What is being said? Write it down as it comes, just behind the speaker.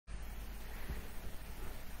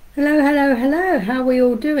Hello, hello, hello. How are we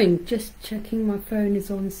all doing? Just checking my phone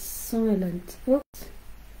is on silent. Whoops.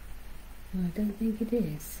 No, I don't think it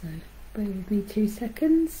is, so bear with me 2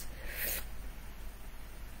 seconds.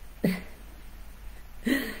 As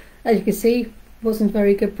you can see, wasn't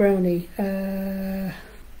very good brownie. Sound.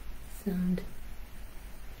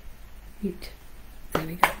 Mute. There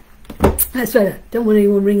we go. That's better. Don't want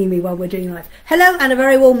anyone ringing me while we're doing live. Hello and a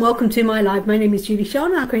very warm welcome to my live. My name is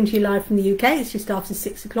Julie-Sian. I'm coming to you live from the UK. It's just after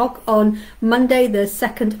 6 o'clock on Monday the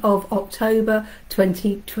 2nd of October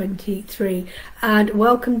 2023. And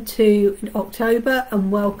welcome to October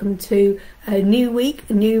and welcome to a new week,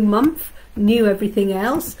 a new month, new everything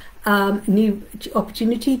else. New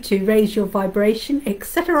opportunity to raise your vibration,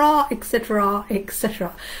 etc, etc,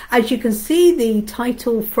 etc. As you can see, the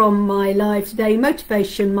title from my live today: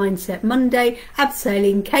 Motivation Mindset Monday,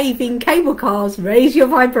 Abseiling, Caving, Cable Cars, Raise Your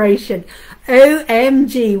Vibration.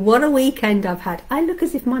 OMG, what a weekend I've had. I look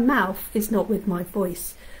as if my mouth is not with my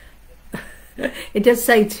voice. It does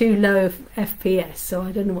say too low of FPS, so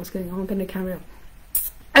I don't know what's going on. I'm going to carry on.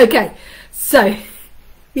 Okay, so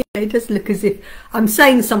yeah, it does look as if I'm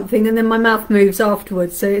saying something and then my mouth moves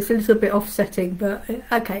afterwards, so it's a little bit offsetting, but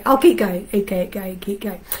okay, I'll keep going, keep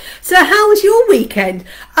going. So how was your weekend?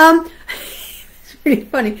 It's really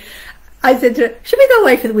funny. I said to her, should we go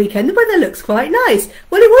away for the weekend? The weather looks quite nice.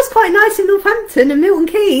 Well, it was quite nice in Northampton and Milton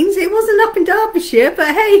Keynes. It wasn't up in Derbyshire,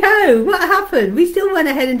 but hey ho, what happened? We still went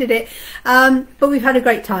ahead and did it. But we've had a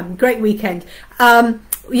great time, great weekend.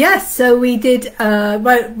 Yes, so we did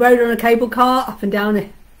rode on a cable car up and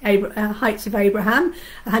down Heights of Abraham.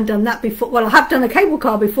 I hadn't done that before. Well, I have done a cable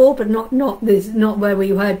car before, but not where we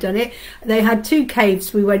had done it. They had 2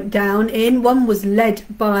 caves we went down in. One was led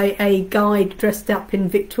by a guide dressed up in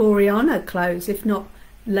Victoriana clothes, if not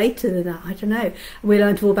later than that, I don't know. We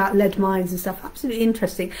learned all about lead mines and stuff. Absolutely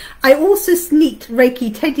interesting. I also sneaked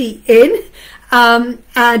Reiki Teddy in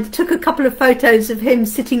and took a couple of photos of him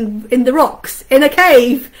sitting in the rocks in a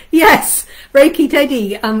cave. Yes, Reiki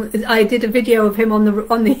Teddy. I did a video of him on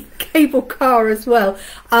the cable car as well.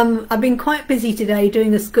 I've been quite busy today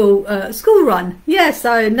doing a school run. Yes,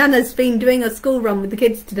 so Nana's been doing a school run with the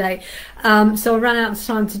kids today. So I ran out of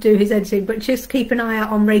time to do his editing, but just keep an eye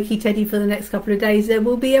out on Reiki Teddy for the next couple of days. There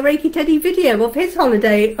will be a Reiki Teddy video of his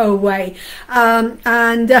holiday away.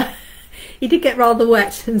 He did get rather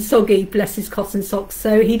wet and soggy, bless his cotton socks,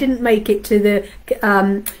 so he didn't make it to the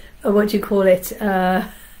what do you call it,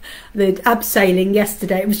 the abseiling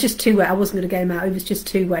yesterday. It was just too wet. I wasn't going to get him out. It was just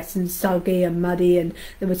too wet and soggy and muddy, and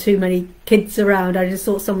there were too many kids around. I just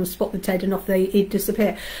thought someone would spot the Ted and off he'd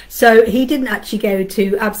disappear. So he didn't actually go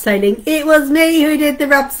to abseiling. It was me who did the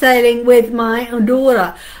abseiling with my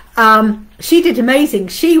daughter. She did amazing.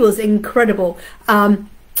 She was incredible.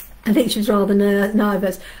 I think she was rather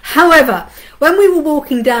nervous. However, when we were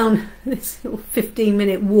walking down this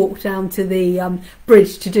 15-minute walk down to the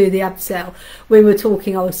bridge to do the abseil, I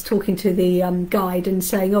was talking to the guide and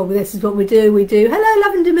saying, oh, well, this is what we do. Hello,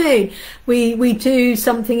 Lavender Moon. We do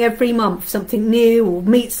something every month, something new, or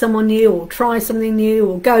meet someone new, or try something new,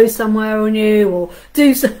 or go somewhere new, or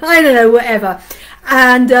do I don't know, whatever.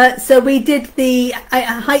 And so we did the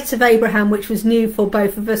Heights of Abraham, which was new for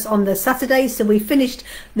both of us, on the Saturday. So we finished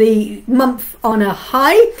the month on a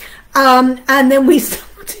high, and then we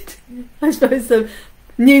started, I suppose, the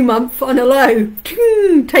new month on a low.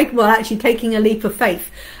 Taking a leap of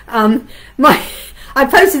faith. I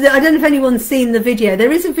posted it. I don't know if anyone's seen the video.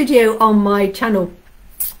 There is a video on my channel,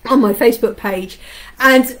 on my Facebook page,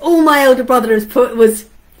 and all my elder brother has put was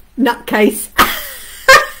nutcase.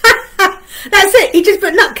 That's it, he just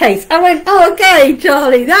put nutcase. I went, oh, okay,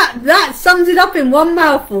 Charlie, that sums it up in one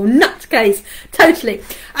mouthful, nutcase, totally.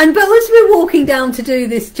 But as we were walking down to do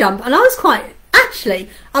this jump, and I was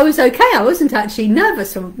I was okay, I wasn't actually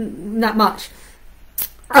nervous that much,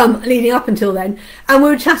 leading up until then, and we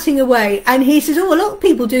were chatting away, and he says, oh, a lot of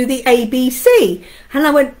people do the ABC, and I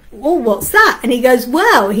went, oh, what's that? And he goes,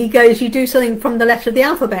 you do something from the letter of the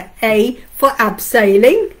alphabet, A for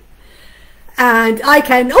abseiling. And I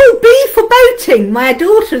can, B for boating. My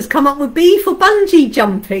daughter has come up with B for bungee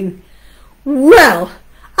jumping. Well,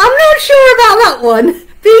 I'm not sure about that one.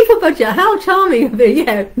 B for bungee, how charming of it.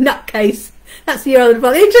 Yeah, nutcase. That's the older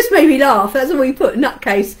brother. It just made me laugh. That's what we put,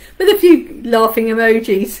 nutcase, with a few laughing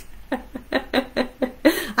emojis.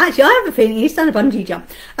 Actually, I have a feeling he's done a bungee jump.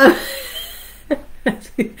 I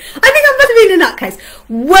think I must have been a nutcase.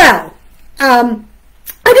 Well, I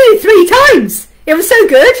did it 3 times. It was so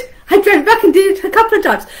good. I went back and did it a couple of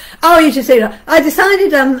times. Oh, you should see that. I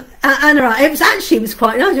decided, Anna, it was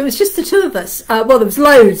quite nice. It was just the two of us. Well, there was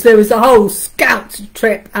loads. There was a whole scout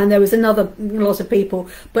trip, and there was another lot of people.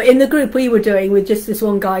 But in the group we were doing with just this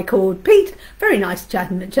one guy called Pete, very nice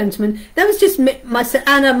gentleman. There was just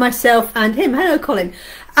Anna, myself, and him. Hello, Colin.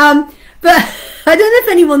 But I don't know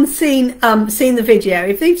if anyone's seen the video.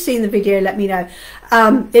 If they've seen the video, let me know.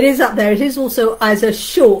 It is up there. It is also as a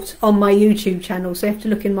short on my YouTube channel, so you have to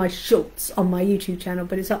look in my shorts on my YouTube channel,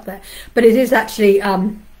 but it's up there. But it is actually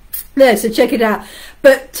there, so check it out.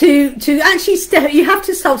 But to actually step, you have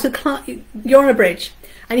to start to climb. You're on a bridge,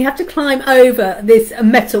 and you have to climb over this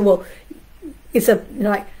metal wall. It's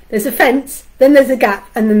there's a fence, then there's a gap,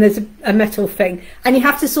 and then there's a metal thing, and you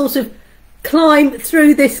have to sort of climb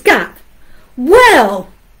through this gap. Well,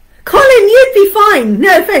 Colin, you'd be fine.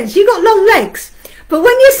 No offence, you got long legs. But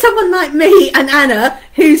when you're someone like me and Anna,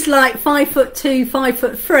 who's like 5'2",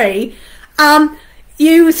 5'3",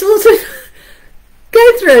 you sort of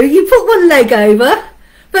go through, you put one leg over,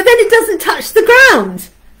 but then it doesn't touch the ground,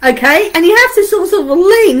 okay? And you have to sort of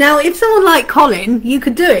lean. Now, if someone like Colin, you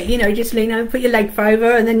could do it, you know, just lean over, put your leg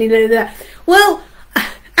over, and then you do that. Well, Anna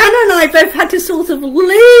and I both had to sort of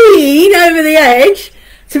lean over the edge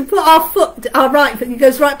to put our right foot. He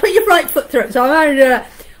goes, right, put your right foot through it. So I'm going to do that.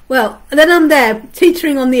 Well, and then I'm there,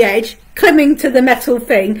 teetering on the edge, climbing to the metal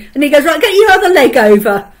thing, and he goes, right, get your other leg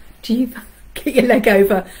over. Do you get your leg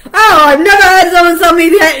over? Oh, I've never heard someone tell me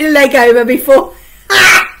to get your leg over before.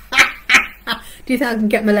 Do you think I can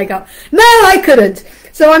get my leg up? No, I couldn't.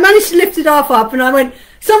 So I managed to lift it half up, and I went,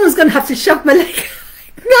 someone's going to have to shove my leg.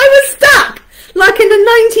 I was stuck, like in a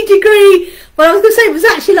 90-degree, well, I was going to say it was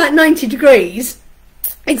actually like 90 degrees,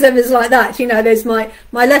 except it's like that, you know, there's my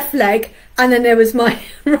left leg, and then there was my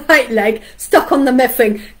right leg stuck on the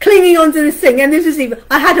mething, clinging onto this thing. And this is even,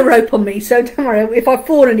 I had a rope on me, so don't worry, if I'd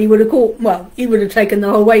fallen, he would have caught, well, he would have taken the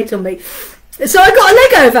whole weight on me. So I got a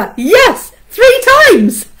leg over, yes, 3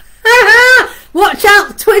 times. Watch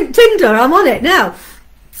out, Tinder, I'm on it now.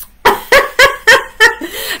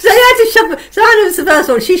 So I had to shove, so Anna was the first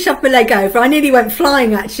one, she shoved my leg over. I nearly went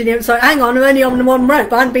flying actually. It was like, hang on, I'm only on one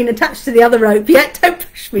rope. I hadn't been attached to the other rope yet. Don't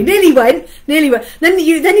push me. Nearly went. Then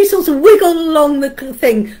you sort of wiggle along the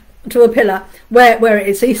thing to a pillar where it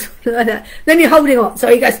is. So you sort of like that. Then you're holding on. So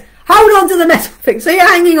he goes, hold on to the metal thing. So you're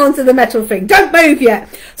hanging on to the metal thing. Don't move yet.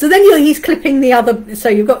 So then he's clipping the other. So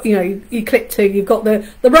you've got, you know, you clip 2. You've got the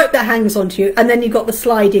rope that hangs onto you, and then you've got the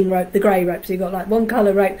sliding rope, the grey rope. So you've got like one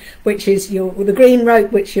colour rope, which is the green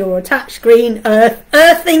rope, which you're attached, green,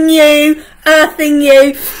 earthing you.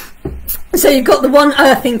 So you've got the one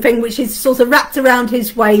earthing thing, which is sort of wrapped around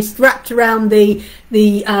his waist, wrapped around so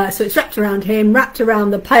it's wrapped around him, wrapped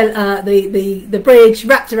around the bridge,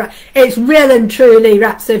 wrapped around. It's real and truly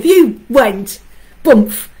wrapped. So if you went,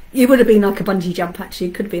 boomf, you would have been like a bungee jump. Actually,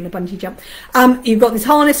 it could have been a bungee jump. You've got this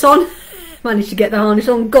harness on. Managed to get the harness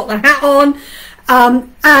on. Got the hat on.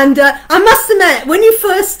 And I must admit, when you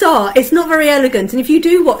first start, it's not very elegant. And if you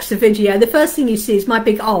do watch the video, the first thing you see is my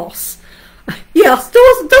big arse. Yes,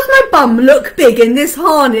 does my bum look big in this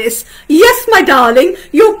harness? Yes, my darling,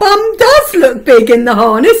 your bum does look big in the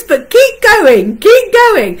harness, but keep going, keep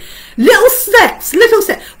going. Little steps.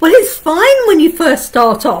 Well, it's fine when you first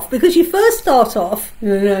start off, because you first start off,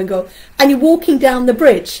 and you're walking down the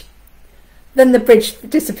bridge. Then the bridge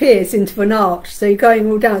disappears into an arch, so you're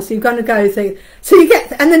going all down, so you're going to go, so you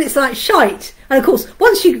get, and then it's like shite. And of course,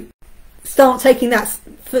 once you start taking that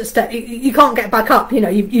footstep, you can't get back up, you know,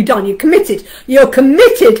 you've done, you're committed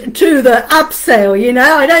to the abseil, you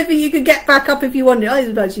know. I don't think you could get back up if you wanted. I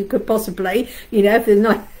suppose you could possibly, you know, if there's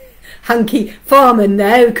no hunky fireman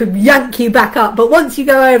there who could yank you back up, but once you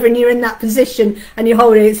go over and you're in that position and you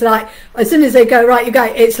hold it, it's like, as soon as they go, right, you go,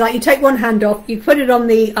 it's like you take one hand off, you put it on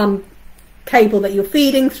the cable that you're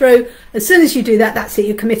feeding through. As soon as you do that, that's it,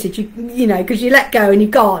 you're committed, you know, because you let go and you're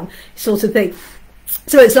gone, sort of thing.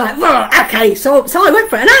 So it's like, well, okay, so I went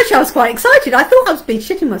for it, and actually I was quite excited. I thought I was being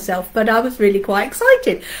shitting myself, but I was really quite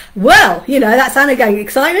excited. Well, you know, that's Anna going,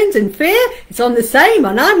 excitement and fear, it's on the same,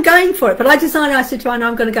 and I'm going for it. But I decided, I said to Anna,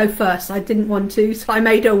 I'm going to go first. I didn't want to, so I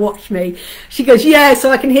made her watch me. She goes, yeah, so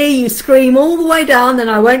I can hear you scream all the way down, then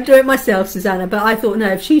I won't do it myself, Susanna. But I thought, no,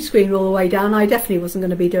 if she screamed all the way down, I definitely wasn't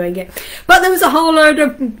going to be doing it. But there was a whole load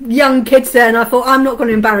of young kids there, and I thought, I'm not going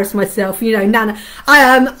to embarrass myself, you know, Nana.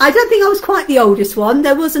 I don't think I was quite the oldest one.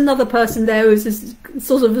 There was another person there who was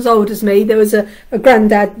sort of as old as me. There was a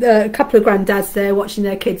granddad, a couple of granddads there watching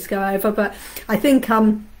their kids go over, but I think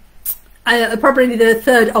probably the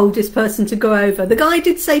third oldest person to go over. The guy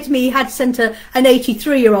did say to me he had sent an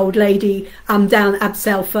 83-year-old lady down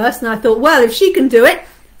Abseil first, and I thought, well, if she can do it,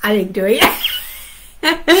 I didn't do it.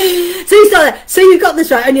 So you start there. So you've got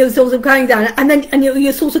this right, and you're sort of going down, and then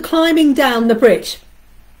you're sort of climbing down the bridge,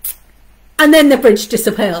 and then the bridge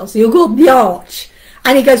disappears. You go up the arch,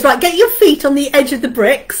 and he goes, right, get your feet on the edge of the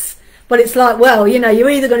bricks. But it's like, well, you know, you're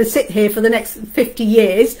either going to sit here for the next 50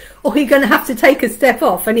 years, or you're going to have to take a step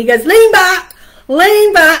off. And he goes, lean back,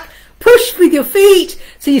 push with your feet.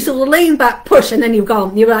 So you sort of lean back, push, and then you've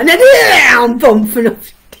gone, you're like, and then bump, and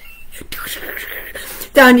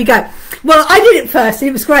down you go. Well, I did it first, and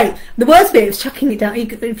it was great. The worst bit was chucking it down.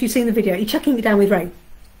 If you've seen the video, you're chucking it down with rain.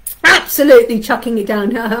 Absolutely chucking it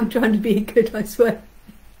down. I'm trying to be good, I swear.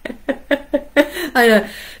 I know.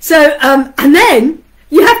 So, and then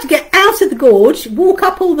you have to get out of the gorge, walk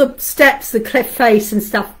up all the steps, the cliff face and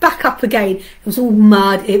stuff, back up again. It was all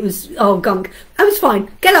mud. It was, oh, gunk. I was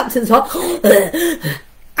fine. Get up to the top.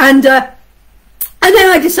 And then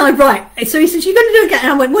I decided, right. So he says, you're going to do it again?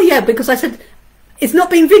 And I went, well, yeah, because I said, it's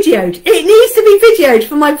not being videoed. It needs to be videoed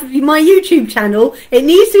for my YouTube channel. It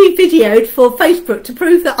needs to be videoed for Facebook to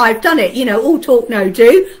prove that I've done it. You know, all talk, no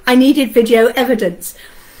do. I needed video evidence.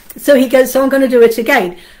 So he goes, so I'm going to do it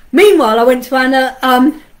again. Meanwhile, I went to Anna.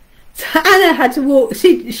 Anna had to walk.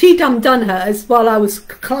 She done hers while I was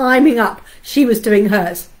climbing up. She was doing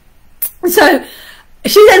hers. So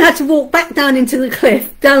she then had to walk back down into the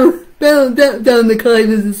cliff, down the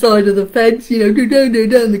kind of the side of the fence, you know,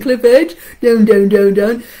 down the cliff edge, down.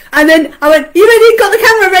 And then I went, you ready? Got the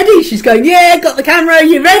camera ready? She's going, yeah, got the camera,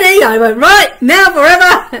 you ready? I went, right, now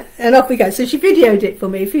forever. And off we go. So she videoed it for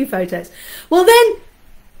me, a few photos. Well, then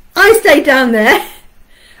I stayed down there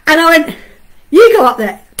and I went, you go up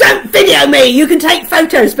there. Don't video me, you can take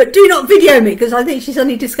photos, but do not video me, because I think she's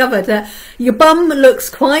only discovered that your bum looks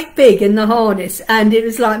quite big in the harness. And it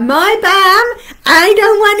was like, my bum, I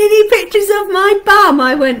don't want any pictures of my bum.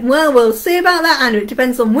 I went, well, we'll see about that, Anna. It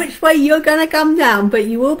depends on which way you're going to come down, but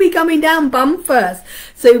you will be coming down bum first.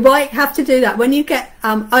 So you might have to do that. When you get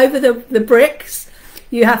over the bricks,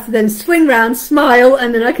 you have to then swing round, smile,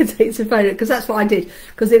 and then I can take some photos, because that's what I did.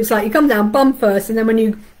 Because it was like, you come down bum first, and then when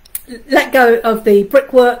you let go of the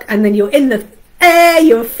brickwork, and then you're in the air,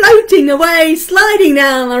 you're floating away, sliding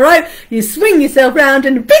down the rope, you swing yourself round,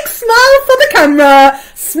 and a big smile for the camera,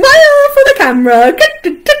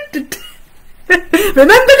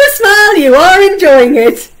 remember to smile, you are enjoying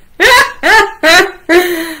it.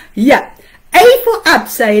 Yeah. A for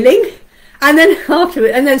abseiling. And then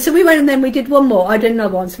afterwards, and then so we went, and then we did one more. I did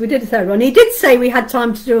another one, so we did a third one. He did say we had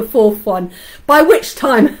time to do a fourth one, by which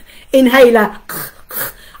time, inhaler,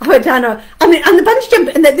 I went down, I mean, and the bungee jump,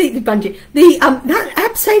 and that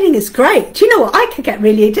abseiling is great. Do you know what? I could get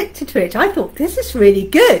really addicted to it. I thought, this is really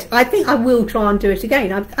good. I think I will try and do it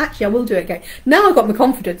again. I will do it again. Now I've got my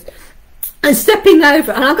confidence. And stepping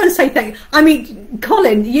over, and I'm going to say thank you. I mean,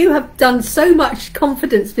 Colin, you have done so much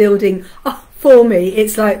confidence building for me.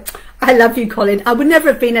 It's like, I love you, Colin. I would never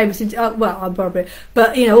have been able to, well, I'm probably,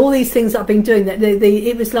 but you know, all these things that I've been doing, that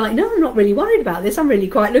it was like, no, I'm not really worried about this. I'm really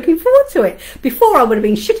quite looking forward to it. Before, I would have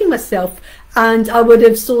been shitting myself, and I would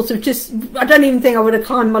have sort of just, I don't even think I would have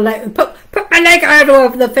climbed my leg, put my leg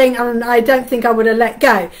over the thing, and I don't think I would have let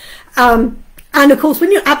go. And of course,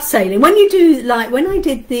 when you're abseiling, when you do, like, when I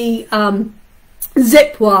did the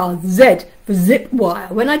zip wire, Z for zip wire,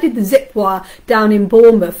 when I did the zip wire down in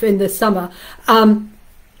Bournemouth in the summer,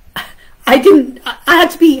 I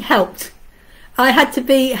had to be helped. I had to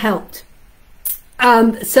be helped.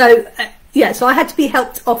 Yeah, so I had to be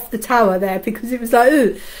helped off the tower there, because it was like,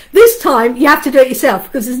 ooh, this time you have to do it yourself,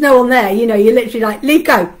 because there's no one there. You know, you're literally like, leave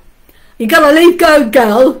go. You gotta leave go,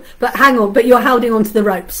 girl, but hang on, but you're holding onto the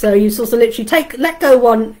rope. So you sort of literally let go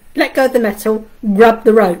of the metal, grab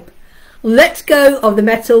the rope. Let go of the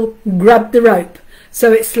metal, grab the rope.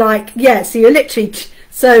 So it's like, yeah, so you're literally,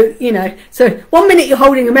 so, you know, so 1 minute you're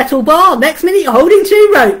holding a metal bar, next minute you're holding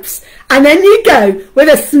 2 ropes. And then you go with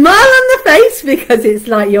a smile on the face, because it's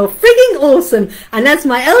like, you're frigging awesome. And as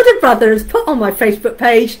my elder brother has put on my Facebook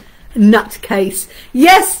page, nutcase.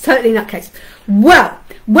 Yes, totally nutcase. Well,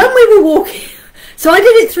 when we were walking, so I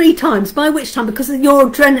did it 3 times, by which time, because of your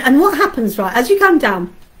adrenaline, and what happens, right, as you come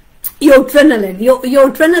down, your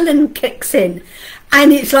adrenaline kicks in,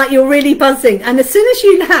 and it's like you're really buzzing. And as soon as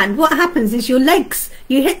you land, what happens is your legs,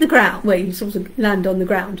 you hit the ground, well, you sort of land on the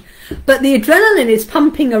ground, but the adrenaline is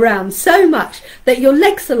pumping around so much that your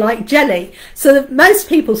legs are like jelly. So that most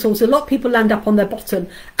people, a lot of people land up on their bottom.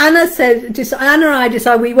 Anna and I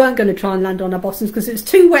decided we weren't going to try and land on our bottoms, because it was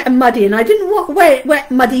too wet and muddy, and I didn't want wet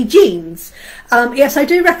muddy jeans. Yes, I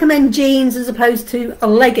do recommend jeans as opposed to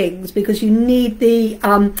leggings, because you need the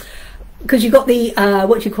because you've got the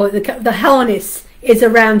what do you call it, the harness. is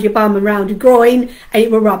around your bum and around your groin, and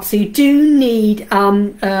it will rub. So you do need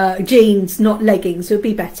jeans, not leggings. It would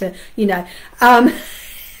be better, you know.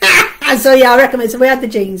 And so yeah, I recommend. So we had the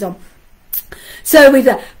jeans on. So we,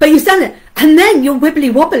 but you've done it, and then you're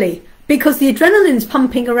wibbly wobbly because the adrenaline's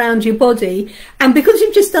pumping around your body, and because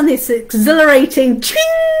you've just done this exhilarating,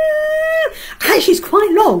 actually it's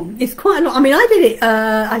quite long. It's quite long. I mean, I did it.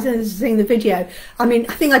 I don't see the video. I mean,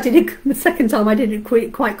 I think I did it the second time. I did it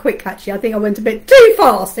quite quick. Actually, I think I went a bit too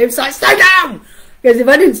fast. It was like, slow down. Because if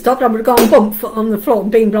I didn't stop, I would have gone bump on the floor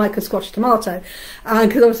and been like a squashed tomato.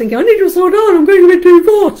 Because I was thinking, I need to slow down, I'm going a bit too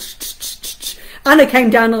fast. Anna came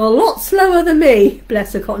down a lot slower than me.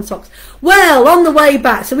 Bless her cotton socks. Well, on the way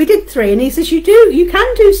back, so we did 3, and he says, you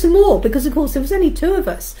can do some more, because of course there was only 2 of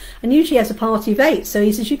us, and usually has a party of 8. So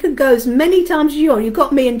he says, you can go as many times as you want. You've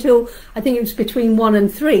got me until, I think it was between 1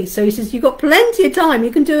 and 3. So he says, you've got plenty of time,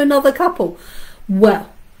 you can do another couple. Well,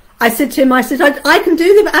 I said to him, I said, I can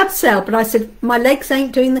do the abseil, but I said, my legs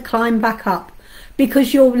ain't doing the climb back up,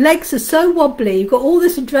 because your legs are so wobbly, you've got all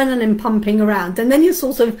this adrenaline pumping around, and then you're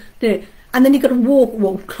sort of, and then you've got to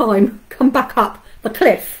walk, climb, come back up the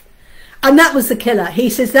cliff. And that was the killer.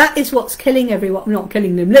 He says that is what's killing everyone, not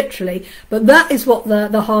killing them literally, but that is what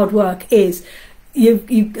the hard work is.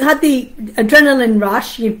 You've had the adrenaline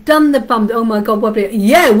rush, you've done the bump, oh my God, wobbly,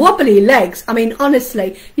 yeah, wobbly legs. I mean,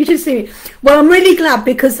 honestly, you just see me. Well, I'm really glad,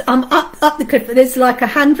 because I'm up the cliff, there's like a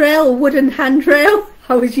handrail, a wooden handrail.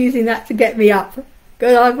 I was using that to get me up.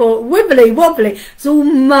 Because I thought, wibbly wobbly, it's all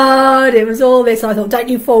mud, it was all this. I thought, don't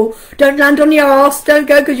you fall, don't land on your arse, don't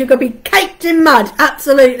go, because you're going to be caked in mud,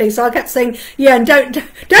 absolutely. So I kept saying, yeah, and don't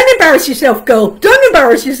embarrass yourself, girl, don't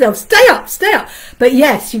embarrass yourself, stay up. But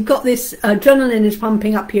yes, you've got this adrenaline is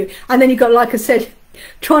pumping up you, and then you've got, like I said,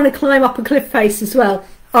 trying to climb up a cliff face as well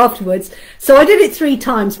afterwards. So I did it 3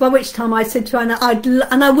 times, by which time I said to Anna,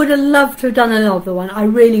 and I would have loved to have done another one, I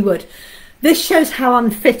really would. This shows how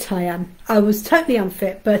unfit I am. I was totally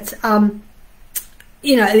unfit, but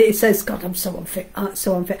you know, it says, God, I'm so unfit,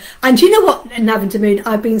 so unfit. And you know what, Navender Moon,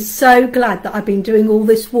 I've been so glad that I've been doing all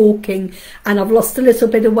this walking, and I've lost a little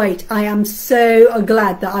bit of weight. I am so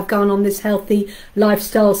glad that I've gone on this healthy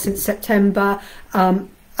lifestyle since September. I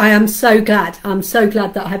am so glad. I'm so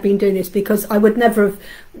glad that I have been doing this, because I would never have.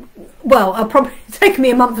 Well, it'll probably take me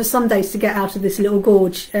a month or some days to get out of this little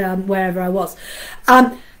gorge wherever I was.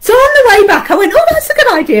 So on the way back, I went, oh, that's a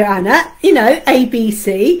good idea, Anna. You know, A, B,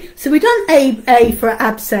 C. So we've done A for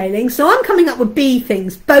abseiling. So I'm coming up with B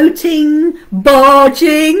things. Boating,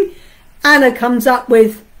 barging. Anna comes up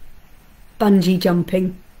with bungee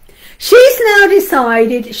jumping. She's now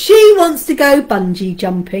decided she wants to go bungee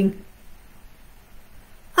jumping.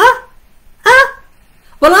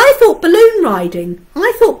 Well, I thought balloon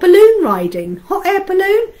riding. Hot air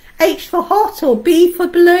balloon. H for hot or B for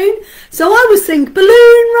balloon. So I was thinking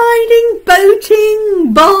balloon riding,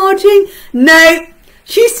 boating, barging. No,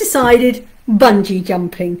 she's decided bungee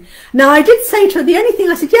jumping. Now, I did say to her, the only thing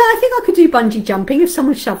I said, yeah, I think I could do bungee jumping if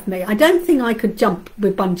someone shoved me. I don't think I could jump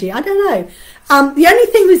with bungee. I don't know. The only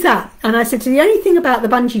thing was that, and I said, the only thing about the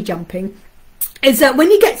bungee jumping is that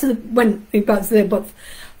when you get to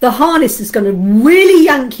the harness is going to really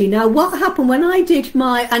yank you. Now, what happened when I did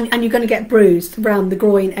my, and you're going to get bruised around the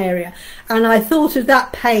groin area, and I thought of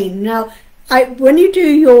that pain. Now, when you do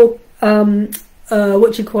your,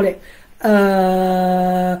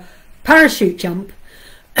 parachute jump,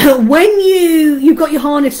 when you've got your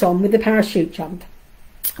harness on with the parachute jump,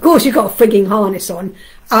 of course you've got a frigging harness on.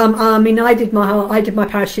 I mean, I did my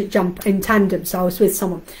parachute jump in tandem, so I was with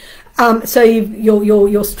someone. So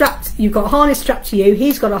you're strapped, you've got a harness strapped to you,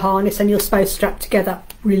 he's got a harness, and you're supposed strapped together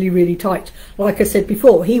really, really tight. Like I said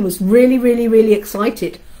before, he was really, really, really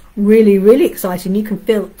excited. Really, really excited. You can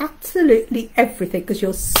feel absolutely everything because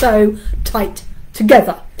you're so tight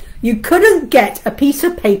together. You couldn't get a piece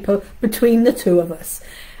of paper between the 2 of us.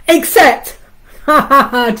 Except,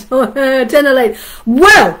 tenor lady.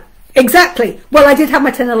 Well, exactly. Well, I did have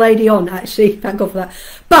my tenor lady on, actually. Thank God for that.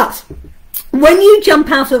 But when you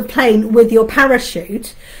jump out of a plane with your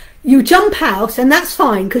parachute, you jump out, and that's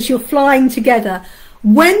fine because you're flying together.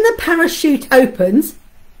 When the parachute opens,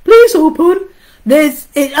 please open,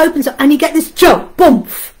 it opens up and you get this jump, boom,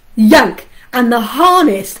 yank, and the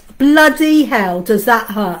harness, bloody hell does that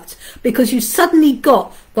hurt, because you suddenly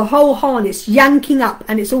got the whole harness yanking up,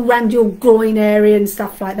 and it's all around your groin area and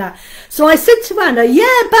stuff like that. So I said to Anna,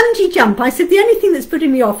 yeah, bungee jump. I said, the only thing that's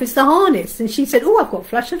putting me off is the harness. And she said, oh, I've got a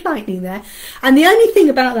flash of lightning there. And the only thing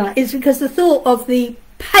about that is because the thought of the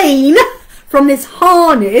pain from this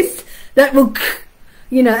harness that will,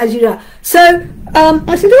 you know, as you know. So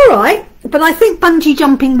I said, all right, but I think bungee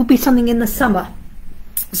jumping will be something in the summer.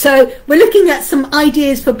 So we're looking at some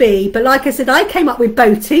ideas for B, but like I said, I came up with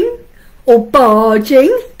boating or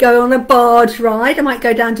barging, go on a barge ride. I might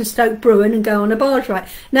go down to Stoke Bruin and go on a barge ride.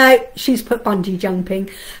 Now, she's put bungee jumping.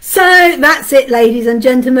 So that's it, ladies and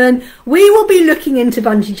gentlemen. We will be looking into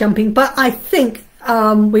bungee jumping, but I think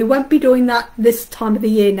we won't be doing that this time of the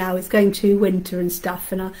year now. It's going to winter and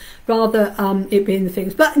stuff, and I'd rather it be in the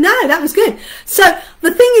things. But no, that was good. So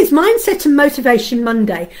the thing is, Mindset and Motivation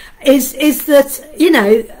Monday is that, you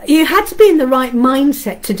know, you had to be in the right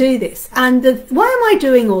mindset to do this. And why am I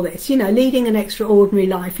doing all this? You know, leading an extraordinary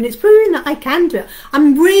life, and it's proving that I can do it.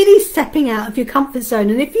 I'm really stepping out of your comfort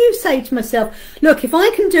zone. And if you say to myself, look, if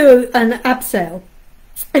I can do an abseil,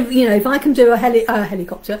 if I can do a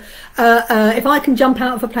helicopter, if I can jump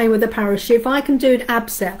out of a plane with a parachute, if I can do an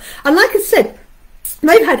abseil, and like I said,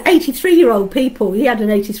 they've had 83-year-old people. He had an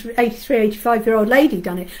 85-year-old lady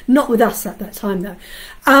done it, not with us at that time though.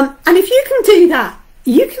 And if you can do that,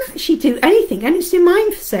 you can actually do anything, and it's your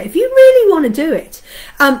mindset. If you really want to do it,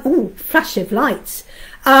 oh, flash of lights.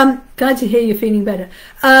 Glad to hear you're feeling better.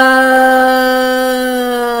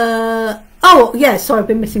 Oh yeah, sorry, I've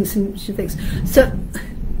been missing some things. So,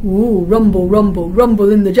 ooh, rumble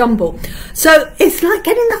in the jumble. So it's like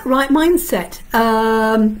getting that right mindset.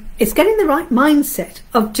 It's getting the right mindset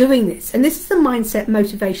of doing this. And this is the Mindset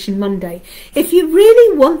Motivation Monday. If you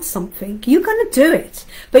really want something, you're going to do it.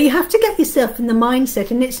 But you have to get yourself in the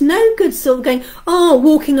mindset. And it's no good sort of going, oh,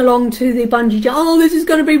 walking along to the bungee jump. Oh, this is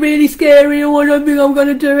going to be really scary. Oh, I don't think I'm going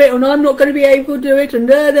to do it. And I'm not going to be able to do it.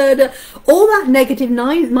 And all that negative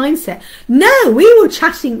mindset. No, we were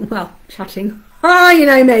chatting. You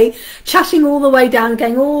know me, chatting all the way down,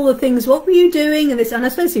 going all the things, what were you doing, and this, and I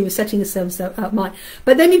suppose he was setting themselves up mine.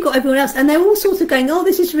 But then you've got everyone else, and they're all sort of going, oh,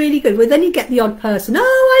 this is really good. Well, then you get the odd person, oh,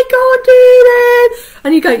 I can't do it,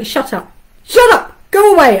 and you go, shut up,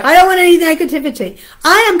 go away, I don't want any negativity.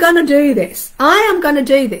 I am going to do this. I am going to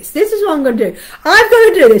do this. This is what I'm going to do. I've got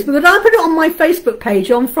to do this because I put it on my Facebook page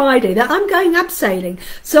on Friday that I'm going abseiling.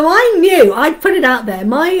 So I knew I'd put it out there.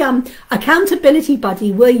 My accountability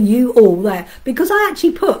buddy were you all there, because I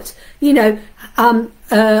actually put, you know,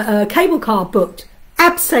 cable car booked,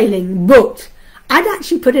 abseiling booked. I'd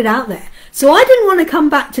actually put it out there. So I didn't want to come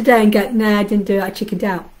back today and go, nah, I didn't do it. I chickened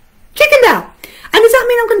out. And does that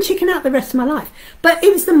mean I'm going to chicken out the rest of my life? But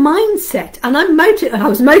it was the mindset, and I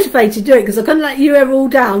was motivated to do it because I couldn't let you ever all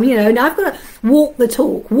down, you know. And I've got to walk the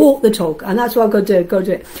talk, and that's what I've got to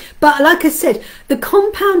do. But like I said, the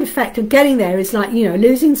compound effect of getting there is like, you know,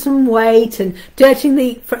 losing some weight and dirtying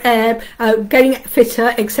the air, getting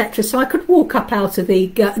fitter, etc. So I could walk up out of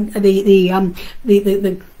the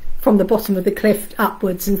from the bottom of the cliff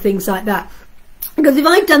upwards and things like that. Because if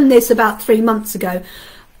I'd done this about 3 months ago,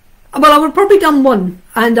 well, I would have probably done one,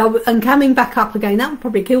 and coming back up again, that would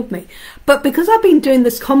probably killed me. But because I've been doing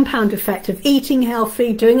this compound effect of eating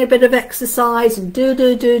healthy, doing a bit of exercise, and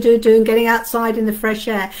and getting outside in the fresh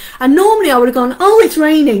air, and normally I would have gone, oh, it's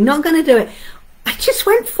raining, not going to do it. I just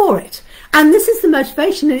went for it, and this is the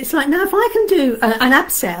motivation. And it's like, now if I can do an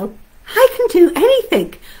abseil, I can do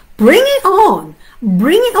anything. Bring it on.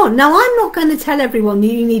 Bring it on. Now, I'm not going to tell everyone that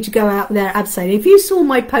you need to go out there abseiling. If you saw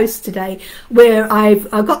my post today where I've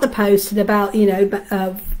got the post about, you know,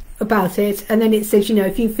 about it, and then it says, you know,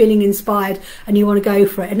 if you're feeling inspired and you want to go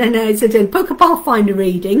for it, and then it says, book a Pathfinder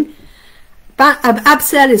reading, but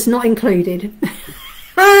abseil is not included. But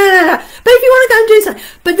if you want to go and do something,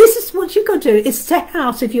 but this is what you've got to do, is step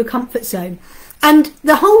out of your comfort zone. And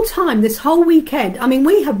the whole time, this whole weekend, I mean,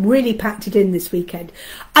 we have really packed it in this weekend.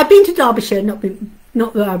 I've been to Derbyshire, not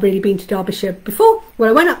that I've really been to Derbyshire before. Well,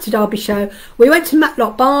 I went up to Derbyshire. We went to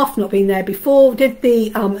Matlock Bath, not been there before. Did the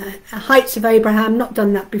Heights of Abraham, not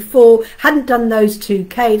done that before. Hadn't done those two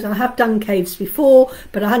caves. I have done caves before,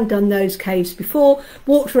 but I hadn't done those caves before.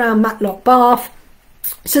 Walked around Matlock Bath.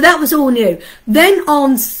 So that was all new. Then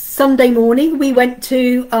on Sunday morning, we went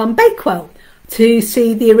to Bakewell to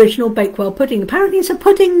see the original Bakewell pudding. Apparently it's a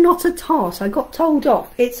pudding, not a tart. I got told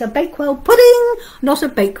off. It's a Bakewell pudding, not a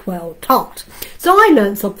Bakewell tart. So I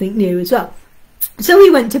learned something new as well. So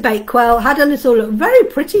we went to Bakewell, had a very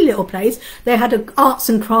pretty little place. They had an arts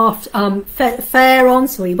and craft fair on,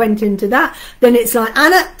 so we went into that. Then it's like,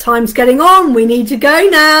 Anna, time's getting on. We need to go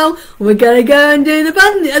now. We're going to go and do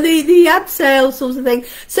the abseil sort of thing.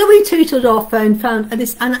 So we tootled off and found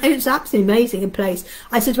this, and it was absolutely amazing a place.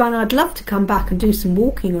 I said to Anna, I'd love to come back and do some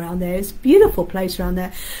walking around there. It's a beautiful place around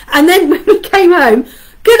there. And then when we came home,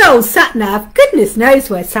 good old sat-nav, goodness knows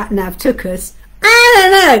where sat-nav took us. I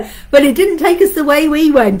don't know, but it didn't take us the way we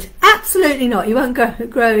went. Absolutely not. You won't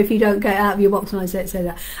grow if you don't get out of your box, and I say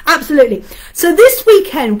that. Absolutely. So this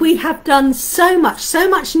weekend we have done so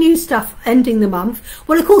much new stuff ending the month.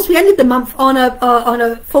 Well, of course, we ended the month on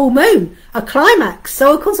a full moon, a climax.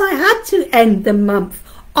 So of course I had to end the month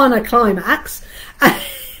on a climax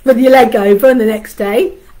with your leg over and the next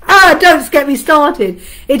day. Don't get me started.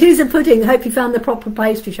 It is a pudding. I hope you found the proper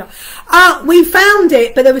pastry shop. We found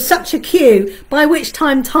it, but there was such a queue, by which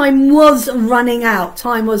time was running out.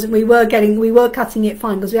 Time wasn't. We were cutting it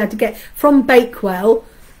fine, because we had to get from Bakewell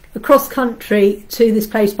across country to this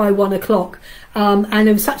place by 1 o'clock. And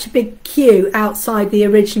there was such a big queue outside the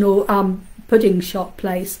original pudding shop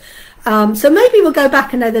place. So maybe we'll go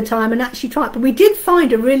back another time and actually try it. But we did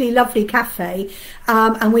find a really lovely cafe,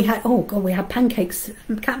 and we had, oh god, we had pancakes,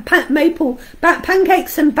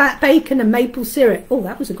 pancakes and bacon and maple syrup. Oh,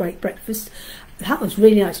 that was a great breakfast. That was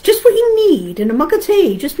really nice. Just what you need, and a mug of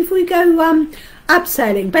tea just before you go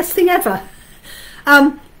abseiling. Best thing ever.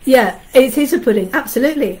 Yeah, it is a pudding.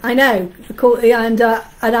 Absolutely, I know. And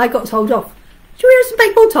I got told off. Do you want some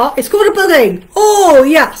baked tart? It's called a pudding. Oh,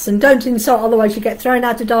 yes. And don't insult, otherwise you get thrown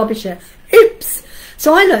out of Derbyshire. Oops.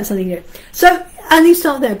 So I learnt something new. So, and you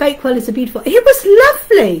start there. Bakewell is a beautiful... It was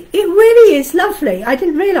lovely. It really is lovely. I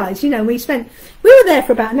didn't realise, you know, we were there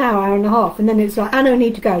for about an hour and a half. And then it's like, Anna, I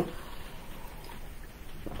need to go.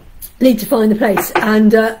 Need to find the place.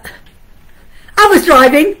 And I was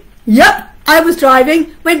driving. Yep. I was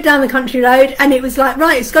driving, went down the country road, and it was like,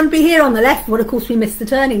 right, it's going to be here on the left. Well, of course, we missed the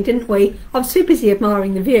turning, didn't we? I was too busy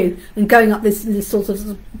admiring the view and going up this sort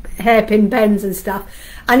of hairpin bends and stuff.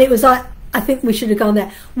 And it was like, I think we should have gone there.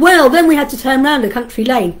 Well, then we had to turn round a country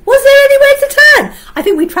lane. Was there anywhere to turn? I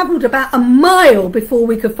think we travelled about a mile before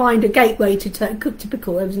we could find a gateway to turn.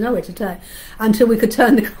 Typical, there was nowhere to turn until we could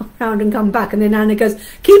turn the car around and come back. And then Anna goes,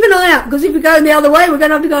 keep an eye out, because if we're going the other way, we're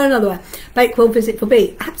going to have to go another way. Bakewell visit for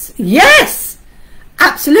B. Yes!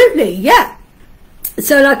 Absolutely, yeah.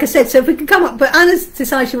 So like I said, so if we can come up, but Anna's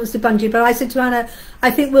decided she wants to bungee, but I said to Anna, I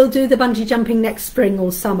think we'll do the bungee jumping next spring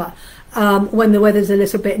or summer. When the weather's a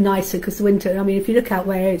little bit nicer, because the winter, I mean, if you look out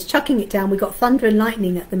where it's chucking it down, we've got thunder and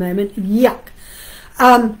lightning at the moment. Yuck.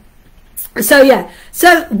 So yeah,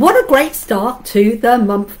 so what a great start to the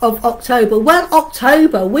month of October. Well,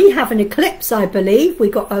 October, we have an eclipse, I believe. We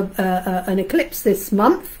got an eclipse this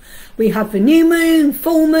month. We have the new moon,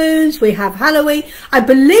 full moons, we have Halloween. I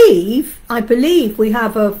believe we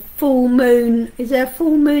have a full moon. Is there a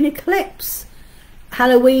full moon eclipse?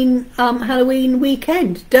 Halloween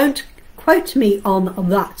weekend. Don't quote me on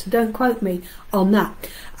that. Don't quote me on that.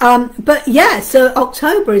 But yeah, so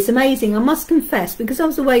October is amazing. I must confess, because I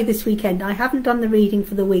was away this weekend, I haven't done the reading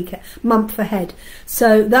for the month ahead.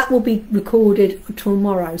 So that will be recorded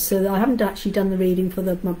tomorrow. So I haven't actually done the reading for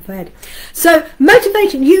the month ahead. So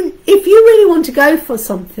motivation, if you really want to go for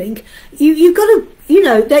something, you've got to, you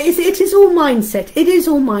know, it is all mindset. It is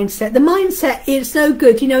all mindset. The mindset is no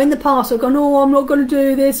good. You know, in the past I've gone, oh, I'm not going to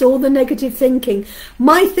do this, all the negative thinking.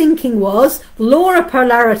 My thinking was, law of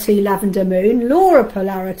polarity, lavender moon, law of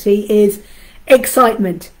polarity is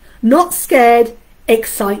excitement. Not scared,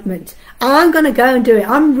 excitement. I'm going to go and do it.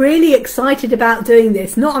 I'm really excited about doing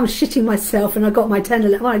this. Not I'm shitting myself and I got my tenor,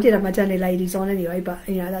 well, I did have my tenor ladies on anyway, but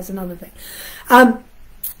you know, that's another thing.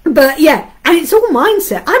 But yeah, and it's all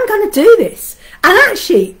mindset. I'm going to do this. And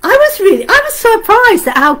actually, I was surprised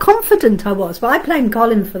at how confident I was, but I blame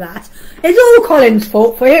Colin for that. It's all Colin's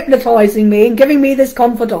fault for hypnotising me and giving me this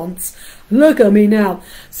confidence. Look at me now.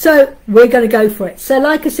 So we're going to go for it. So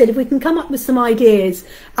like I said, if we can come up with some ideas,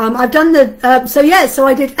 I've done the, so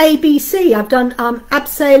I did ABC. I've done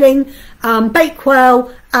abseiling,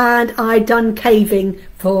 Bakewell, and I've done caving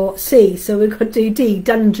for C. So we're going to do D,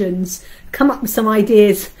 dungeons, come up with some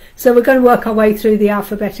ideas. So we're going to work our way through the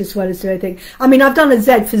alphabet as well as do anything. I mean, I've done a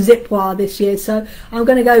Z for zipwire this year, so I'm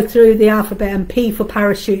going to go through the alphabet, and P for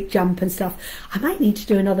parachute jump and stuff. I might need to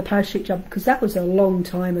do another parachute jump because that was a long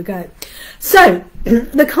time ago. So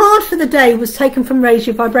the card for the day was taken from Raise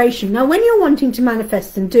Your Vibration. Now, when you're wanting to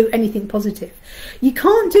manifest and do anything positive, you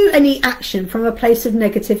can't do any action from a place of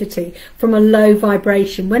negativity, from a low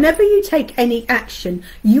vibration. Whenever you take any action,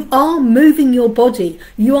 you are moving your body.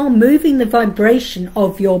 You are moving the vibration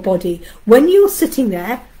of your body. When you're sitting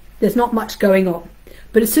there, there's not much going on.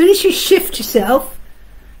 But as soon as you shift yourself,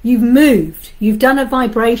 you've moved. You've done a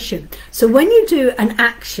vibration. So when you do an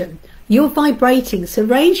action, you're vibrating. So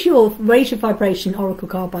raise your vibration, Oracle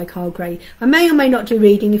card by Carl Gray. I may or may not do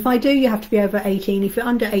reading. If I do, you have to be over 18. If you're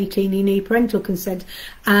under 18, you need parental consent.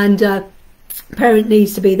 And Parent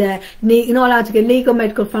needs to be there. You're not allowed to give legal,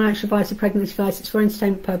 medical, financial advice or pregnancy advice. It's for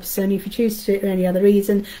entertainment purposes only. If you choose to do it for any other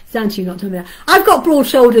reason, it's down to you not to do that. I've got broad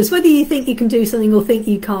shoulders. Whether you think you can do something or think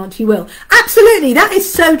you can't, you will. Absolutely, that is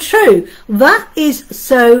so true. That is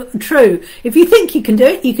so true. If you think you can do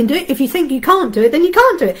it, you can do it. If you think you can't do it, then you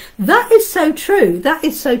can't do it. That is so true. That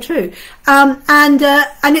is so true. And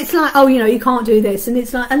it's like, oh, you know, you can't do this. And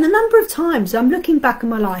it's like, and the number of times I'm looking back in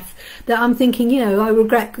my life that I'm thinking, you know, I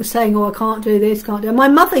regret saying, oh, I can't do this, can't do it. My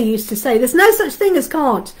mother used to say, there's no such thing as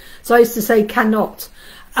can't. So I used to say cannot.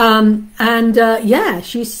 Yeah,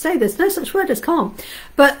 she used to say there's no such word as can't.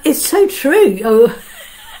 But it's so true. Oh,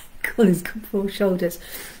 God, he's got broad shoulders.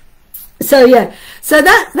 So yeah, so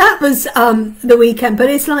that was the weekend. But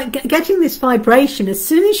it's like getting this vibration. As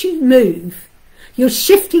soon as you move, you're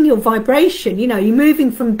shifting your vibration. You know, you're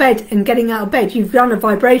moving from bed and getting out of bed. You've done a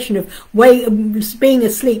vibration of being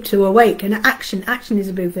asleep to awake, and action. Action is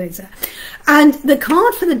a big thing. And the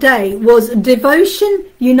card for the day was devotion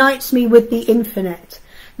unites me with the infinite.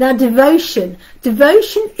 Now, devotion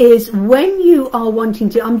is when you are wanting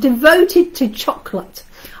to, I'm devoted to chocolate.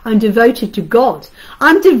 I'm devoted to God.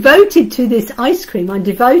 I'm devoted to this ice cream. I'm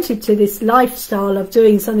devoted to this lifestyle of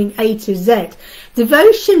doing something A to Z.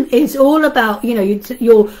 Devotion is all about, you know,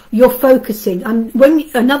 you're focusing. And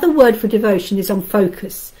another word for devotion is on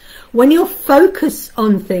focus. When you're focused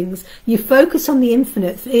on things, you focus on the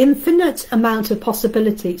infinite amount of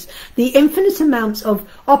possibilities, the infinite amount of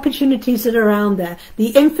opportunities that are around there, the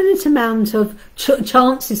infinite amount of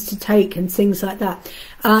chances to take and things like that.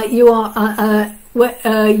 You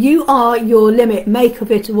are your limit. Make of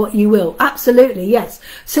it what you will. Absolutely, yes.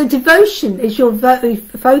 So devotion is your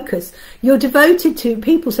focus. You're devoted to,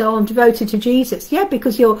 people say, oh, I'm devoted to Jesus. Yeah,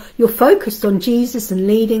 because you're focused on Jesus and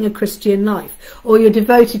leading a Christian life. Or you're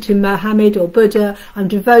devoted to Muhammad or Buddha. I'm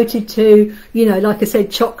devoted to, you know, like I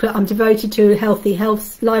said, chocolate. I'm devoted to a healthy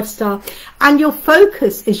health lifestyle. And your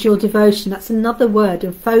focus is your devotion. That's another word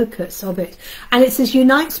of focus of it. And it says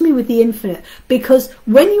unites me with the infinite. Because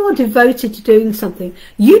when you are devoted to doing something,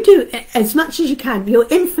 you do as much as you can. You're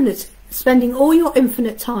infinite, spending all your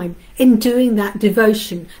infinite time in doing that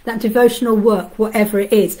devotion, that devotional work, whatever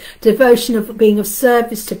it is. Devotion of being of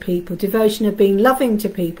service to people, devotion of being loving to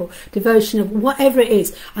people, devotion of whatever it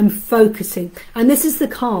is. I'm focusing. And this is the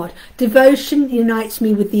card. Devotion unites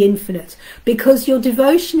me with the infinite. Because your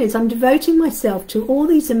devotion is, I'm devoting myself to all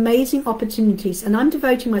these amazing opportunities, and I'm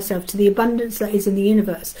devoting myself to the abundance that is in the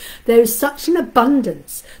universe. There is such an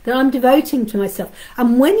abundance that I'm devoting to myself.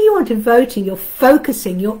 And when you are devoting, you're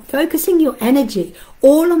focusing your energy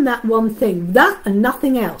all on that one thing, that and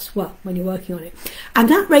nothing else. Well, when you're working on it, and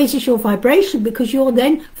that raises your vibration, because you're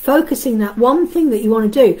then focusing that one thing that you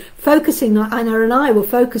want to do. Focusing, like Anna and I were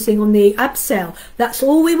focusing on the Abseil. That's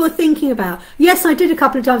all we were thinking about. Yes, I did a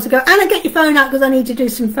couple of times ago, Anna, get your phone out because I need to do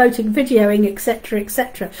some photo videoing, etc.,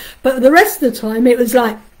 etc. But the rest of the time it was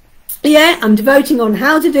like, yeah, I'm devoting on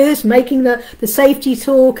how to do this, making the safety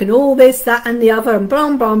talk and all this, that and the other, and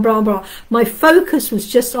blah, blah, blah, blah. My focus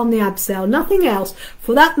was just on the Abseil, nothing else.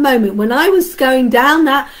 For that moment, when I was going down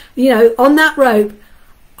that, you know, on that rope,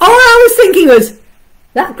 all I was thinking was,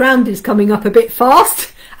 that ground is coming up a bit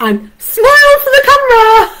fast, and smile for the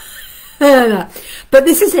camera. But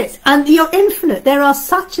this is it, and you're infinite. There are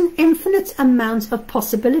such an infinite amount of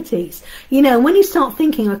possibilities. You know, when you start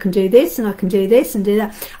thinking, I can do this and I can do this and do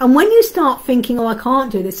that, and when you start thinking, oh, I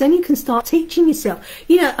can't do this, then you can start teaching yourself.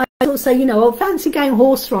 You know, I sort of say, you know, oh, fancy going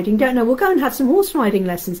horse riding, don't know, we'll go and have some horse riding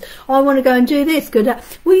lessons. Oh, I want to go and do this, good.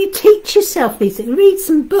 Well, you teach yourself these things. Read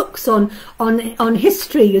some books on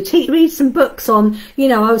history. You read some books on, you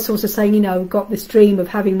know, I was sort of saying, you know, I've got this dream of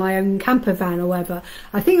having my own camper van or whatever.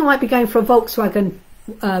 I think I might be going for a Volkswagen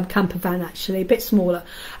camper van, actually, a bit smaller.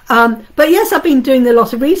 But yes, I've been doing a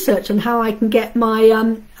lot of research on how I can get my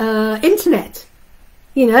internet,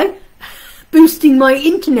 you know, boosting my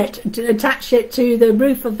internet, to attach it to the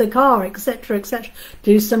roof of the car, etc., etc.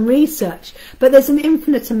 Do some research. But there's an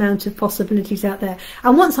infinite amount of possibilities out there.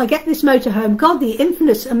 And once I get this motorhome, God, the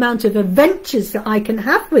infinite amount of adventures that I can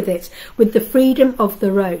have with it, with the freedom of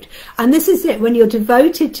the road. And this is it, when you're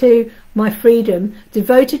devoted to my freedom,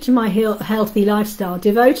 devoted to my healthy lifestyle,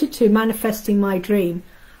 devoted to manifesting my dream.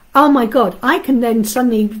 Oh my God, I can then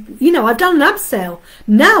suddenly, you know, I've done an Abseil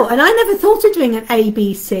now, and I never thought of doing an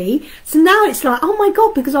ABC. So now it's like, oh my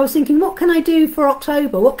God, because I was thinking, what can I do for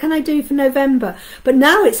October? What can I do for November? But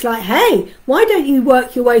now it's like, hey, why don't you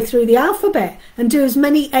work your way through the alphabet and do as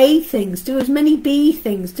many A things, do as many B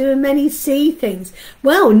things, do as many C things?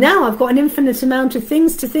 Well, now I've got an infinite amount of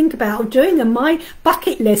things to think about of doing, and my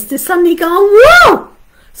bucket list is suddenly gone, whoa!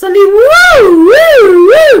 Suddenly, whoa,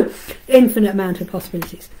 woo, woo! Infinite amount of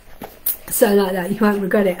possibilities. So like that, you won't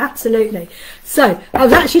regret it. Absolutely. So I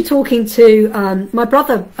was actually talking to my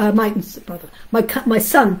brother, my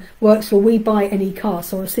son works for We Buy Any Car.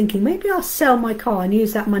 So I was thinking maybe I'll sell my car and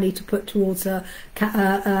use that money to put towards a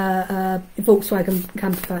Volkswagen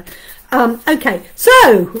camper van. Okay,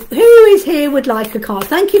 so who is here would like a car?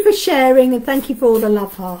 Thank you for sharing, and thank you for all the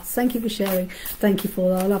love hearts. Thank you for sharing. Thank you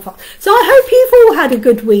for all the love hearts. So I hope you've all had a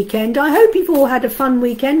good weekend. I hope you've all had a fun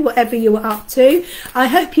weekend, whatever you were up to. I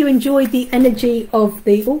hope you enjoyed the energy of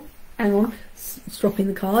the... Oh, hang on. Dropping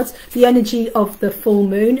the cards. The energy of the full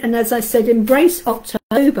moon. And as I said, embrace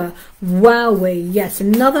October. Wowee. Yes,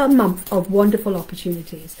 another month of wonderful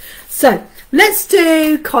opportunities. So let's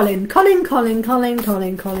do Colin. Colin. Where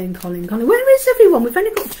is everyone? We've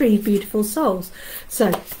only got 3 beautiful souls.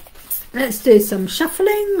 So let's do some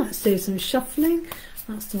shuffling.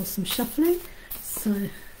 So,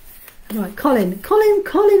 right,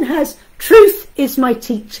 Colin has truth is my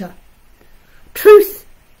teacher. Truth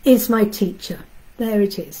is my teacher. There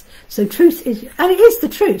it is. So truth is, and it is the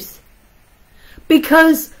truth,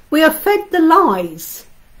 because we are fed the lies,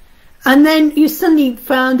 and then you suddenly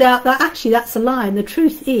found out that actually that's a lie and the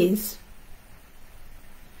truth is,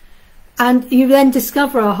 and you then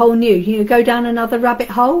discover a whole new, you go down another rabbit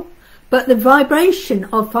hole. But the vibration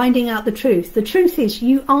of finding out the truth is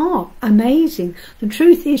you are amazing. The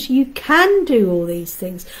truth is you can do all these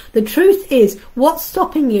things. The truth is what's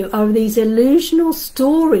stopping you are these illusional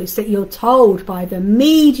stories that you're told by the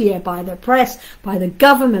media, by the press, by the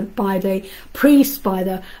government, by the priests, by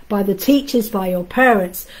the teachers, by your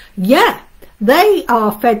parents. Yeah. They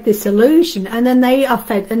are fed this illusion, and then they are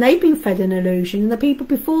fed, and they've been fed an illusion, and the people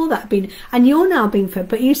before that have been, and you're now being fed,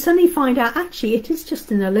 but you suddenly find out actually it is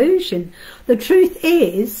just an illusion. The truth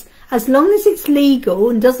is, as long as it's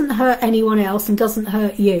legal and doesn't hurt anyone else and doesn't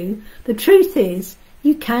hurt you, the truth is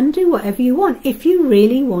you can do whatever you want if you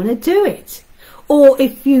really want to do it. Or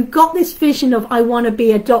if you've got this vision of I want to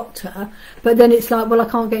be a doctor, but then it's like, well, I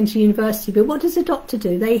can't get into university. But what does a doctor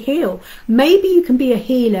do? They heal. Maybe you can be a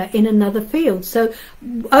healer in another field. So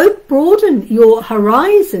broaden your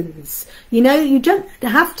horizons. You know, you don't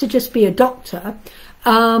have to just be a doctor.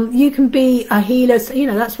 You can be a healer, you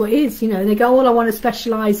know, that's what it is, you know, they go, well, I want to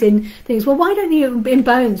specialise in things. Well, why don't you, in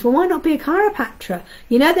bones? Well, why not be a chiropractor?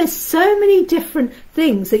 You know, there's so many different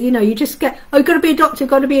things that, you know, you just get, oh, you've got to be a doctor,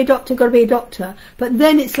 got to be a doctor, got to be a doctor. But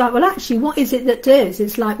then it's like, well, actually, what is it that does?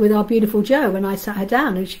 It's like with our beautiful Jo, when I sat her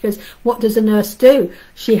down and she goes, what does a nurse do?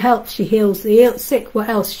 She helps, she heals the ill, sick, what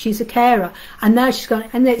else? She's a carer. And now she's gone,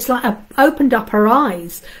 and it's like opened up her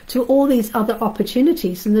eyes to all these other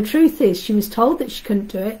opportunities. And the truth is, she was told that she couldn't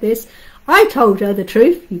do it. I told her the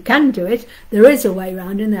truth. You can do it. There is a way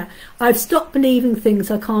around in there. I've stopped believing things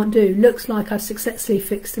I can't do. Looks like I've successfully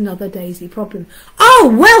fixed another Daisy problem.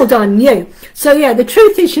 Oh, well done you. So yeah, the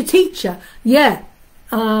truth is your teacher. Yeah.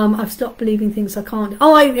 I've stopped believing things I can't do.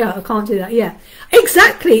 Oh, I can't do that. Yeah,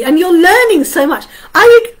 exactly. And you're learning so much.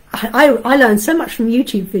 I learned so much from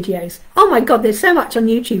YouTube videos. Oh my God, there's so much on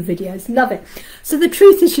YouTube videos. Love it. So the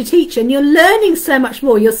truth is your teacher, and you're learning so much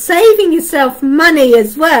more. You're saving yourself money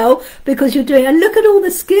as well because you're doing, and look at all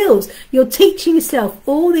the skills. You're teaching yourself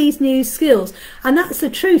all these new skills. And that's the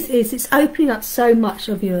truth, is it's opening up so much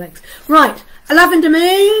of your legs. Right, a lavender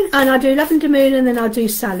moon, and I do lavender moon and then I'll do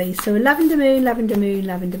Sally. So a lavender moon, lavender moon,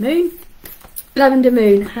 lavender moon. Lavender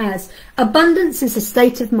moon has abundance is a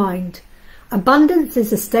state of mind. Abundance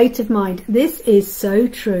is a state of mind. This is so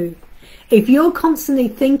true. If you're constantly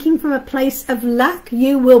thinking from a place of lack,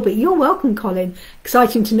 you will be. You're welcome, Colin.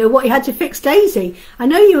 Exciting to know what you had to fix Daisy. I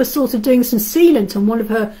know you were sort of doing some sealant on one of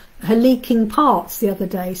her leaking parts the other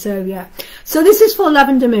day. So yeah. So this is for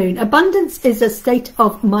Lavender Moon. Abundance is a state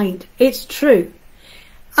of mind. It's true.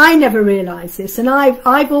 I never realised this, and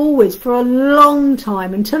I've always, for a long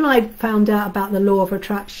time, until I found out about the law of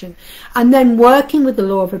attraction, and then working with the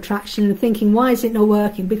law of attraction and thinking, why is it not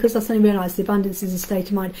working? Because I suddenly realised the abundance is a state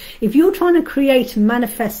of mind. If you're trying to create and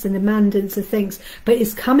manifest an abundance of things, but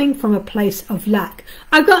it's coming from a place of lack,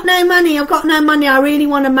 I've got no money, I really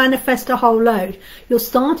want to manifest a whole load. You're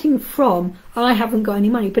starting from, I haven't got any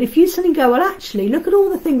money. But if you suddenly go, well, actually, look at all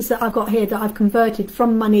the things that I've got here that I've converted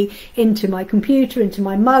from money into my computer, into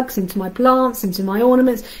my mugs, into my plants, into my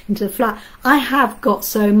ornaments, into the flat. I have got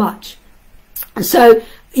so much. So,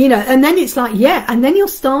 you know, and then it's like, yeah, and then you're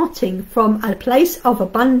starting from a place of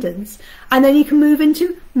abundance, and then you can move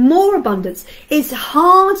into more abundance. It's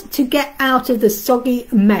hard to get out of the soggy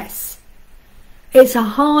mess. It's a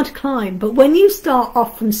hard climb, but when you start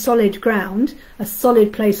off from solid ground, a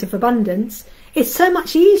solid place of abundance, It's so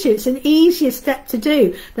much easier. It's an easier step to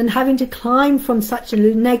do than having to climb from such a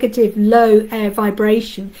negative, low air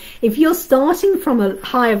vibration. If you're starting from a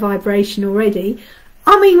higher vibration already,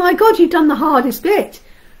 I mean, my God, you've done the hardest bit.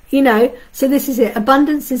 You know, so this is it.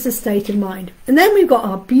 Abundance is a state of mind. And then we've got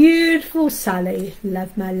our beautiful Sally.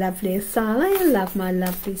 Love my lovely Sally. I love my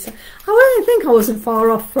lovely Sally. I really think I wasn't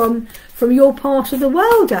far off from your part of the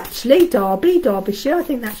world, actually. Derbyshire. I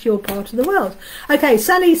think that's your part of the world. Okay,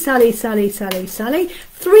 Sally, Sally, Sally, Sally, Sally.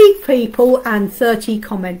 3 people and 30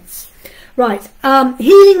 comments. Right.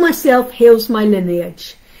 Healing myself heals my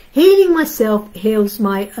lineage. Healing myself heals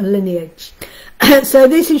my lineage. So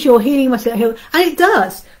this is your healing myself heal, and it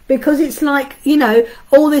does. Because it's like, you know,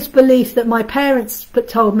 all this belief that my parents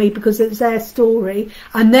told me because it's their story,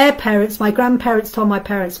 and their parents, my grandparents told my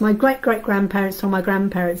parents, my great-great-grandparents told my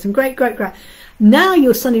grandparents, and great-great-grand. Now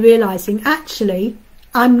you're suddenly realising, actually,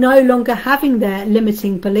 I'm no longer having their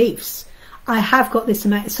limiting beliefs. I have got this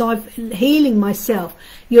amount, so I'm healing myself.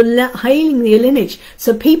 You're healing the lineage.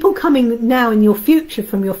 So people coming now in your future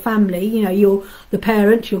from your family, you know, you're the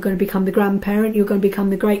parent, you're going to become the grandparent, you're going to become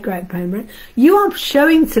the great-grandparent. You are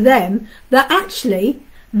showing to them that actually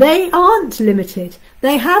they aren't limited.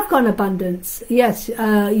 They have got abundance. Yes,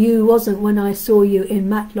 you wasn't when I saw you in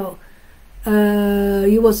Matlock.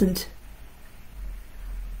 You wasn't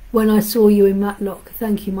when I saw you in Matlock.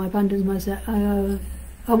 Thank you, my abundance.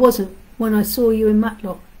 I wasn't when I saw you in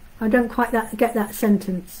Matlock. I don't quite get that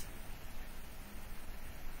sentence.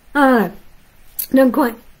 I don't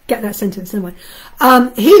quite get that sentence anyway.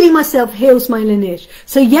 Healing myself heals my lineage.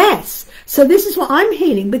 So yes, so this is what I'm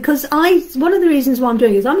healing, because one of the reasons why I'm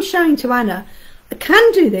doing is I'm showing to Anna, I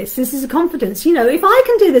can do this. This is a confidence. You know, if I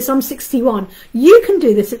can do this, I'm 61. You can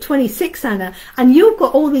do this at 26, Anna. And you've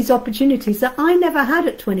got all these opportunities that I never had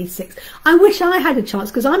at 26. I wish I had a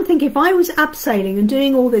chance, because I'm thinking if I was abseiling and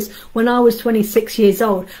doing all this when I was 26 years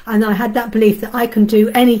old, and I had that belief that I can do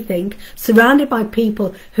anything, surrounded by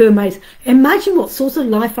people who are amazing, imagine what sort of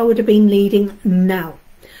life I would have been leading now.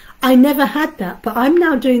 I never had that, but I'm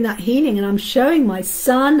now doing that healing, and I'm showing my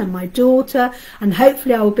son and my daughter, and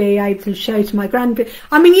hopefully I will be able to show to my grandkids.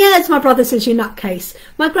 I mean, yeah, as my brother says, you nutcase.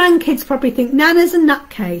 My grandkids probably think Nana's a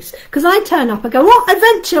nutcase, because I turn up and go, what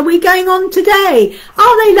adventure are we going on today?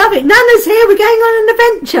 Oh, they love it. Nana's here. We're going on an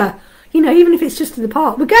adventure. You know, even if it's just to the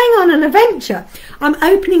park, we're going on an adventure. I'm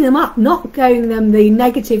opening them up, not going them the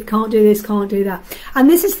negative, can't do this, can't do that. And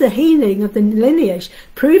this is the healing of the lineage,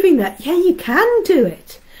 proving that, yeah, you can do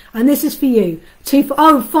it. And this is for you.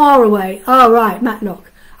 Far away. Oh, right,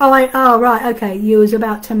 Matlock. Oh, right, okay, you was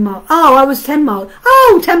about 10 miles. Oh, I was 10 miles.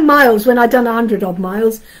 Oh, 10 miles when I'd done 100 odd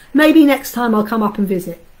miles. Maybe next time I'll come up and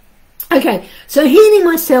visit. Okay, so healing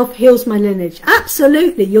myself heals my lineage.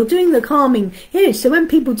 Absolutely, you're doing the calming here. So when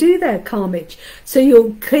people do their calmage, so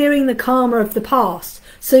you're clearing the karma of the past.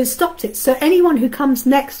 So it stopped it. So anyone who comes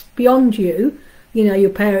next beyond you, you know, your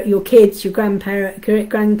parent, your kids, your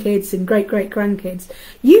grandkids and great-great-grandkids,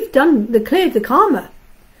 you've cleared the karma.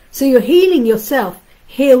 So you're healing yourself,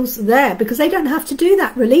 heals there, because they don't have to do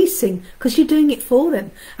that releasing, because you're doing it for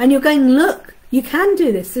them. And you're going, look, you can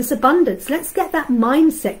do this, there's abundance. Let's get that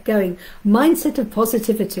mindset going, mindset of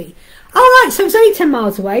positivity. All right, so it's only 10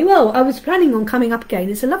 miles away. Well, I was planning on coming up again.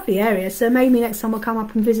 It's a lovely area, so maybe next time I'll come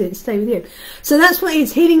up and visit and stay with you. So that's what it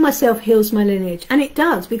is. Healing myself heals my lineage. And it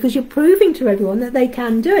does, because you're proving to everyone that they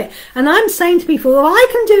can do it. And I'm saying to people, well, I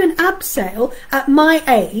can do an abseil at my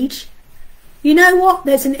age. You know what?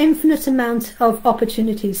 There's an infinite amount of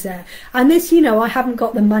opportunities there. And this, you know, I haven't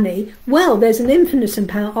got the money. Well, there's an infinite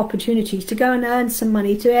amount of opportunities to go and earn some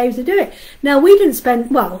money to be able to do it. Now, we didn't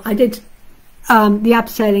spend, well, I did. The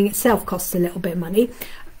abseiling itself costs a little bit of money,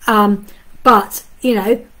 but you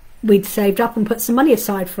know, we'd saved up and put some money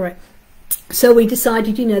aside for it. So we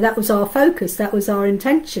decided, you know, that was our focus, that was our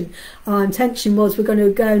intention. Our intention was we're going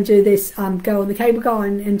to go and do this, go on the cable car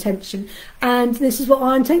intention, and this is what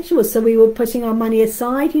our intention was. So we were putting our money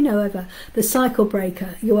aside, you know, over the cycle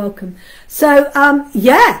breaker. You're welcome. So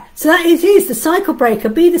yeah, so that it is the cycle breaker.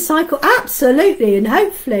 Be the cycle, absolutely, and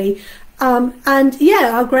hopefully. And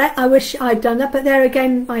yeah, I wish I'd done that, but there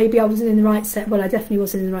again, maybe I wasn't in the right set. Well, I definitely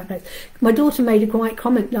wasn't in the right place. My daughter made a quiet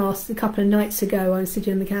comment a couple of nights ago. I was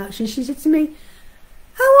sitting on the couch, and she said to me,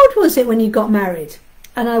 "How old was it when you got married?"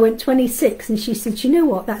 And I went 26, and she said, "You know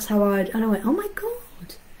what? That's how and I went, "Oh my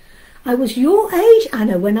God, I was your age,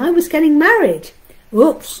 Anna, when I was getting married."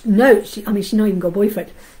 Oops, no, she's not even got a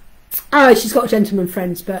boyfriend. Oh, she's got gentleman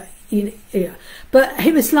friends, but you know, yeah. But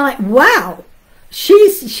it was like, wow.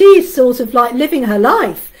 She's sort of like living her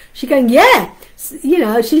life. She's going, yeah, you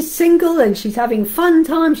know, she's single and she's having fun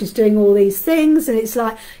time. She's doing all these things. And it's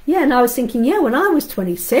like, yeah. And I was thinking, yeah, when I was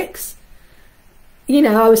 26, you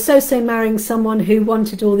know, I was so marrying someone who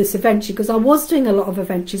wanted all this adventure, because I was doing a lot of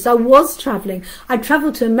adventures. I was traveling. I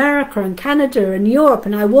traveled to America and Canada and Europe,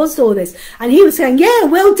 and I was all this. And he was saying, yeah,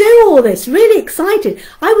 we'll do all this. Really excited.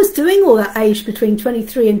 I was doing all that age between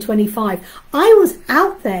 23 and 25. I was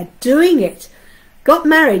out there doing it. Got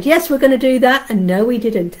married. Yes, we're going to do that. And no, we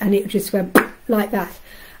didn't. And it just went like that.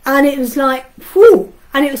 And it was like, whew.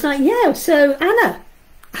 And it was like, yeah, so Anna,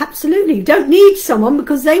 absolutely. You don't need someone,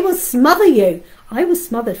 because they will smother you. I was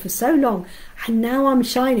smothered for so long, and now I'm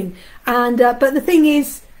shining. And but the thing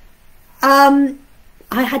is, I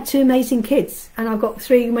had 2 amazing kids, and I've got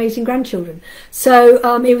 3 amazing grandchildren.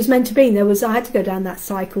 So it was meant to be. I had to go down that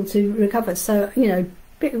cycle to recover. So, you know,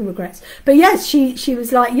 bit of regrets. But yes, she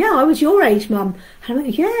was like, yeah, I was your age, Mum. And I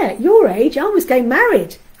went, yeah, your age. I was getting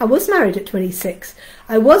married. I was married at 26.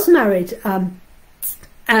 I was married,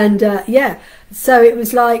 yeah. So it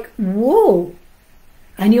was like, whoa,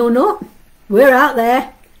 and you're not. We're out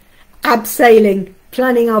there abseiling,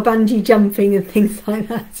 planning our bungee jumping and things like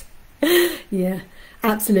that. Yeah,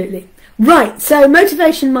 absolutely. Right, so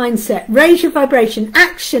motivation mindset, raise your vibration.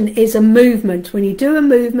 Action is a movement. When you do a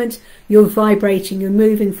movement, you're vibrating. You're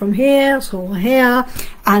moving from here to here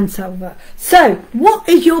and so on. So what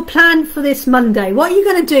is your plan for this Monday? What are you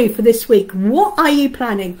going to do for this week? What are you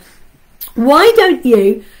planning? Why don't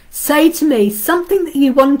you say to me something that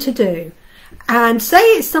you want to do? And say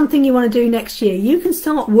it's something you want to do next year. You can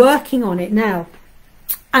start working on it now.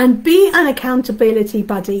 And be an accountability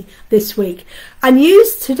buddy this week. And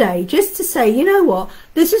use today just to say, you know what,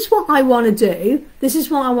 this is what I want to do. This is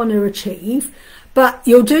what I want to achieve. But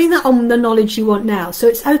you're doing that on the knowledge you want now. So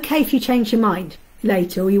it's okay if you change your mind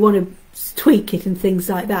later, or you want to tweak it and things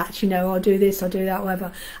like that. You know, I'll do this, I'll do that,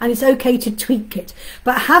 whatever. And it's okay to tweak it.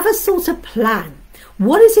 But have a sort of plan.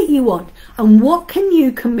 What is it you want? And what can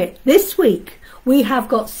you commit this week? We have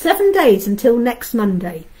got 7 days until next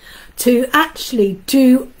Monday to actually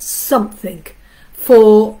do something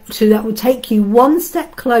that will take you one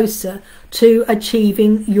step closer to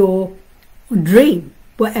achieving your dream,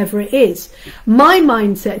 whatever it is. My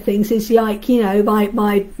mindset things is like, you know,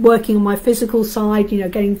 by working on my physical side, you know,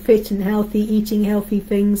 getting fit and healthy, eating healthy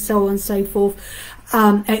things, so on and so forth.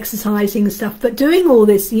 Exercising and stuff, but doing all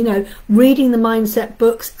this, you know, reading the mindset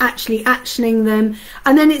books, actually actioning them,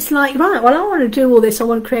 and then it's like, right, well, I want to do all this, I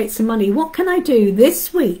want to create some money. What can I do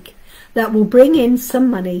this week that will bring in some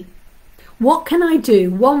money? What can I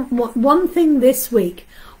do? One thing this week.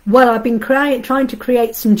 Well, I've been trying to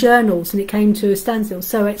create some journals, and it came to a standstill.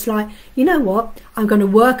 So it's like, you know what? I'm going to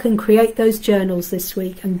work and create those journals this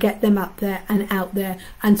week and get them up there and out there,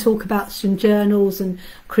 and talk about some journals and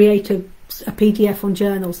create a PDF on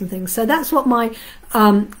journals and things. So that's what my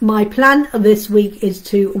plan this week is,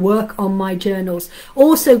 to work on my journals.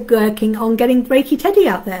 Also working on getting Reiki Teddy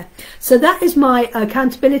out there. So that is my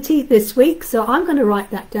accountability this week. So I'm going to write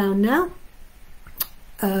that down now.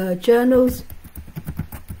 Journals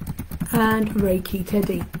and Reiki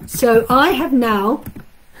Teddy. So I have now,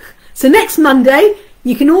 so next Monday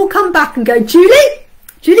you can all come back and go,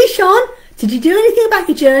 Julie-Sian, did you do anything about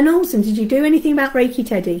your journals, and did you do anything about Reiki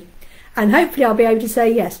Teddy? And hopefully I'll be able to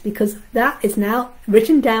say yes, because that is now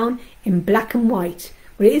written down in black and white.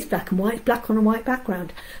 Well, it is black and white, it's black on a white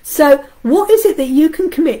background. So what is it that you can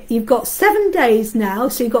commit? You've got 7 days now,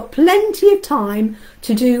 so you've got plenty of time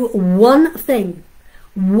to do one thing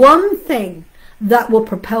that will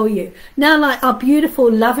propel you. Now, like our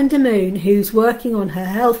beautiful Lavender Moon, who's working on her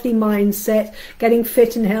healthy mindset, getting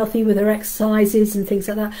fit and healthy with her exercises and things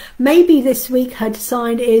like that. Maybe this week her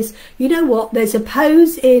sign is, you know what, there's a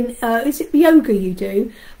pose in, is it yoga you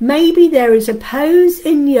do? Maybe there is a pose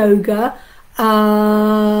in yoga.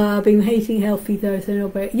 I've been eating healthy though,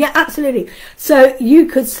 but yeah, absolutely. So you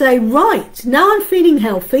could say, right, now I'm feeling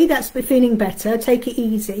healthy, that's feeling better, take it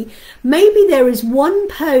easy. Maybe there is one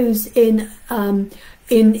pose in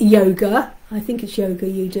yoga, I think it's yoga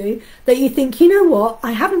you do, that you think, you know what,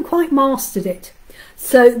 I haven't quite mastered it.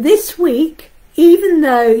 So this week, even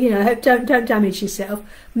though, you know, don't damage yourself,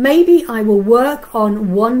 maybe I will work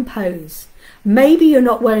on one pose. Maybe you're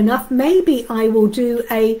not well enough, maybe I will do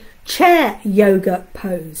a chair yoga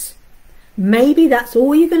pose. Maybe that's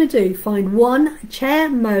all you're going to do. Find one chair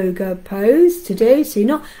yoga pose to do, so you're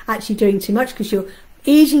not actually doing too much because you're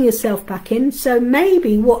easing yourself back in. So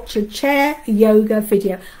maybe watch a chair yoga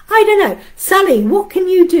video. I don't know. Sally, what can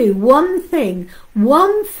you do? One thing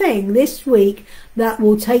this week that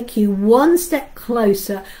will take you one step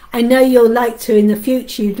closer. I know you'll like to, in the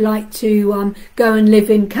future, you'd like to go and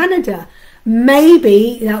live in Canada.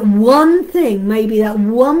 Maybe that one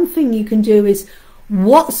thing you can do is,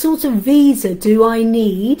 what sort of visa do I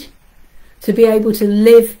need to be able to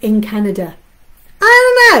live in Canada?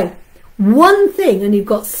 I don't know. One thing, and you've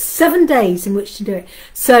got 7 days in which to do it.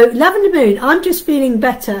 So Lavender Moon, I'm just feeling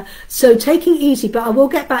better, so taking it easy, but I will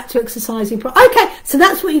get back to exercising. Okay, so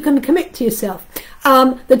that's what you're going to commit to yourself.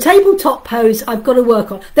 The tabletop pose I've got to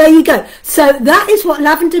work on. There you go. So that is what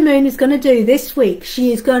Lavender Moon is going to do this week.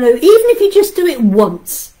 She is going to, even if you just do it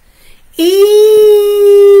once,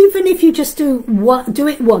 even if you just do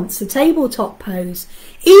it once, the tabletop pose,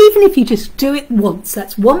 even if you just do it once,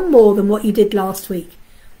 that's one more than what you did last week.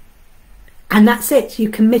 And that's it. You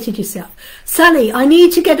committed yourself. Sally, I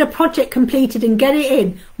need to get a project completed and get it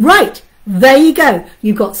in. Right. There you go.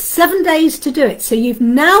 You've got 7 days to do it. So you've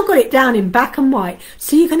now got it down in black and white.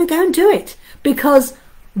 So you're going to go and do it, because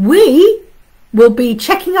we will be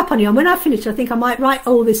checking up on you. And when I finish, I think I might write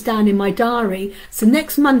all this down in my diary. So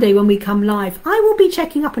next Monday when we come live, I will be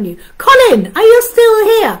checking up on you. Colin, are you still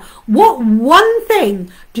here? What one thing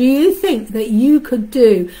do you think that you could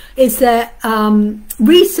do? Is there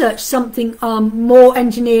research something more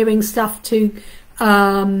engineering stuff to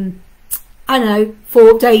I don't know,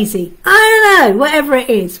 for Daisy. I don't know, whatever it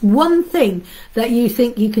is. One thing that you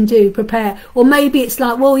think you can do, prepare. Or maybe it's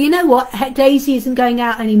like, well, you know what? Daisy isn't going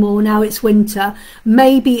out anymore. Now it's winter.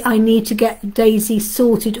 Maybe I need to get Daisy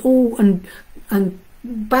sorted all and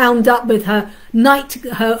bound up with her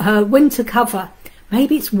her winter cover.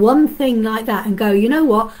 Maybe it's one thing like that, and go, you know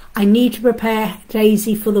what? I need to prepare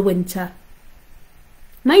Daisy for the winter.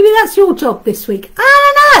 Maybe that's your job this week.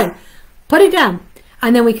 I don't know. Put it down.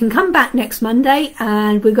 And then we can come back next Monday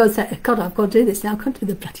and we've got to say, God, I've got to do this now. I can't do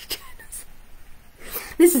the bloody journals.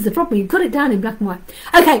 This is the problem. You've got it down in black and white.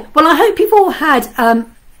 Okay, well, I hope you've all had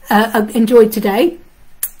enjoyed today.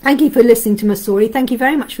 Thank you for listening to my story. Thank you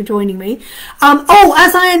very much for joining me. Oh,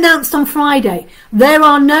 as I announced on Friday, there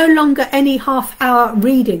are no longer any half-hour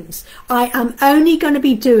readings. I am only going to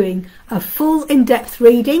be doing a full in-depth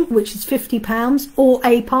reading, which is £50, or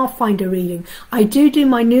a Pathfinder reading. I do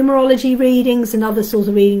my numerology readings and other sorts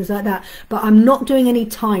of readings like that, but I'm not doing any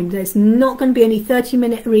time. There's not going to be any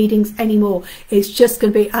 30-minute readings anymore. It's just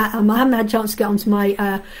going to be, I haven't had a chance to get onto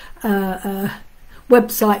my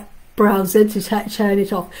website browser to turn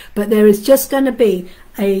it off, but there is just going to be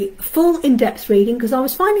a full in-depth reading, because I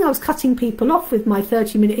was finding I was cutting people off with my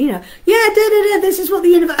 30-minute, this is what the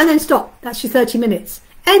universe, and then stop. That's your 30 minutes.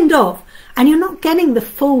 End of. And you're not getting the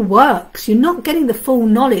full works. You're not getting the full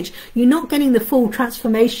knowledge. You're not getting the full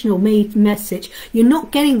transformational message. You're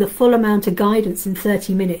not getting the full amount of guidance in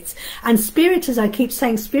 30 minutes. And Spirit, as I keep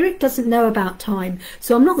saying, Spirit doesn't know about time.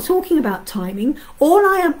 So I'm not talking about timing. All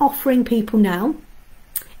I am offering people now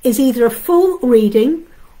is either a full reading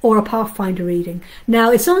or a Pathfinder reading.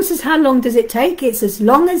 Now, if someone says, how long does it take? It's as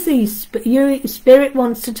long as the Spirit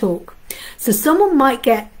wants to talk. So someone might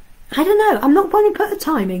get, I don't know, I'm not going to put a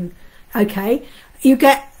timing, okay? You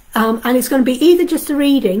get, and it's going to be either just a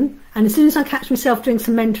reading, and as soon as I catch myself doing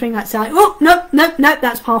some mentoring, I'd say, oh, no,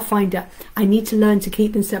 that's Pathfinder. I need to learn to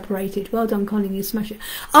keep them separated. Well done, Colin, you smash it.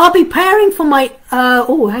 I'll be preparing for my,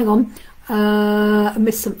 oh, hang on, I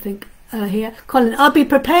missed something. Here, Colin, I'll be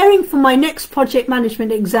preparing for my next project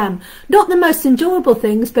management exam. Not the most enjoyable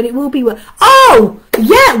things, but it will be. Oh,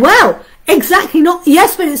 yeah, well, exactly. Not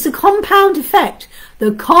yes, but it's a compound effect.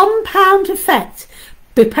 The compound effect.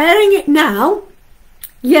 Preparing it now.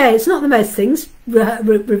 Yeah, it's not the most things.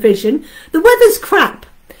 Revision. The weather's crap,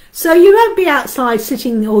 so you won't be outside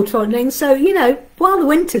sitting or trotting. So while the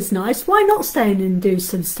winter's nice, why not stay in and do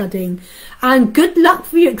some studying? And good luck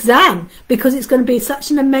for your exam, because it's going to be such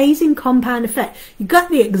an amazing compound effect. You got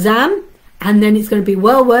the exam, and then it's going to be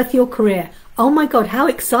well worth your career. Oh my God, how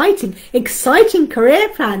exciting. Exciting career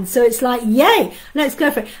plan. So it's like, yay, let's go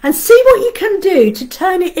for it. And see what you can do to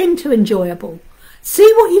turn it into enjoyable.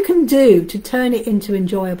 See what you can do to turn it into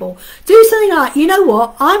enjoyable. Do something like, you know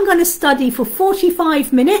what, I'm going to study for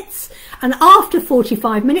 45 minutes, and after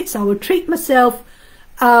 45 minutes I will treat myself,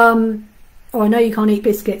 oh, I know you can't eat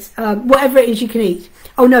biscuits, whatever it is you can eat.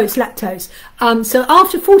 Oh no, it's lactose. So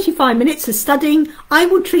after 45 minutes of studying, I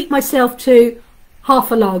will treat myself to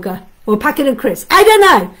half a lager or a packet of crisps. I don't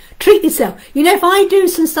know. Treat yourself. If I do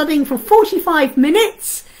some studying for 45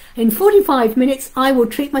 minutes, in 45 minutes, I will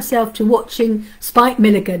treat myself to watching Spike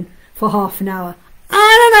Milligan for half an hour.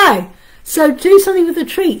 I don't know. So do something with the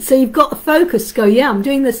treat. So you've got a focus to go, yeah, I'm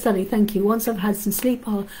doing this study. Thank you. Once I've had some sleep,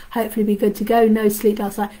 I'll hopefully be good to go. No sleep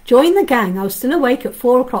last night. Join the gang. I was still awake at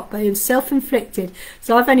 4 o'clock, but it was self-inflicted.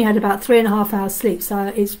 So I've only had about 3.5 hours sleep. So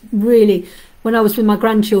it's really, when I was with my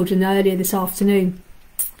grandchildren earlier this afternoon,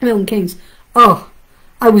 Milton Keynes, oh,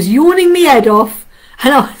 I was yawning my head off,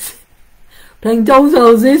 and I was playing dolls'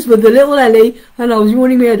 houses with the little Ellie, and I was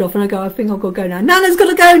yawning my head off, and I go, I think I've got to go now. Nana's got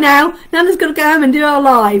to go now. Nana's got to go home and do our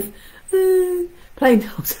live. Playing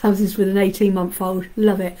dolls' houses with an 18-month-old.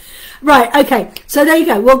 Love it. Right, okay. So there you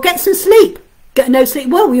go. Well, get some sleep. Get no sleep.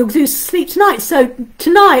 Well, you'll do sleep tonight. So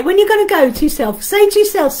tonight, when you're going to go to yourself, say to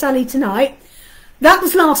yourself, Sally, tonight, that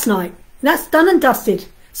was last night. That's done and dusted.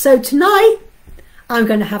 So tonight, I'm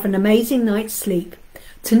going to have an amazing night's sleep.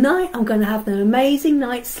 Tonight, I'm going to have an amazing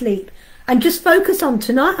night's sleep. And just focus on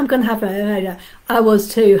tonight, I'm going to have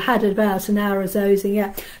had about an hour of dozing,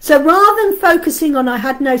 yeah. So rather than focusing on I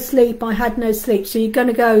had no sleep, so you're going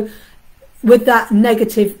to go with that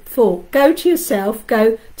negative thought. Go to yourself,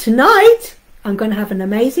 go, tonight, I'm going to have an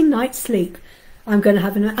amazing night's sleep. I'm going to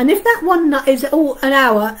have and if that one night is all an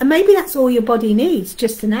hour, and maybe that's all your body needs,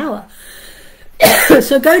 just an hour.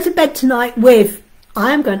 So go to bed tonight with,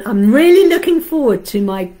 I'm really looking forward to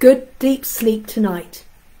my good deep sleep tonight.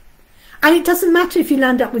 And it doesn't matter if you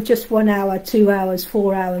land up with just 1 hour, 2 hours,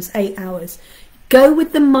 4 hours, 8 hours. Go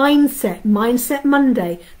with the mindset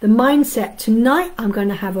Monday, the mindset, tonight I'm going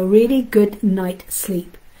to have a really good night's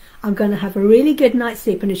sleep. I'm going to have a really good night's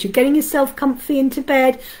sleep. And as you're getting yourself comfy into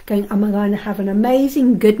bed, I'm going to have an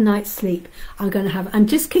amazing good night's sleep. I'm going to have, and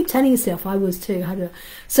just keep telling yourself, I was too.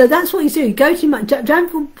 So that's what you do. Go to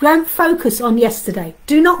don't focus on yesterday.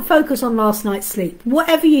 Do not focus on last night's sleep.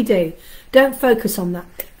 Whatever you do, don't focus on that.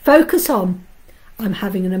 Focus on, I'm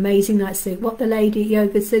having an amazing night's sleep. What the lady at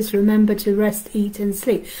yoga says, remember to rest, eat and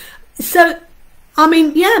sleep. So, I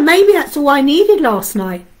mean, yeah, maybe that's all I needed last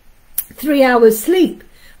night. 3 hours sleep.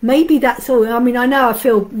 Maybe that's all. I mean, I know I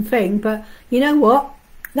feel thing, but you know what?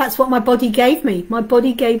 That's what my body gave me. My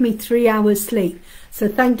body gave me 3 hours sleep. So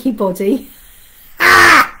thank you, body.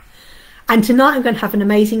 Ah! And tonight I'm going to have an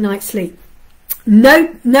amazing night's sleep.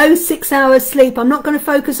 No 6 hours sleep. I'm not going to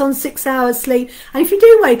focus on 6 hours sleep. And if you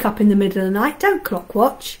do wake up in the middle of the night, don't clock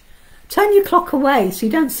watch. Turn your clock away so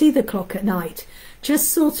you don't see the clock at night. Just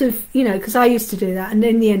sort of, you know, because I used to do that, and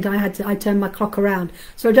in the end I turned my clock around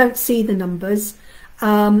so I don't see the numbers.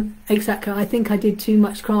 Exactly. I think I did too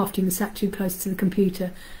much crafting and sat too close to the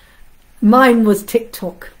computer. Mine was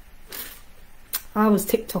TikTok. I was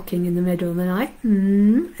TikToking in the middle of the night.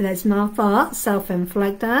 There's my fart,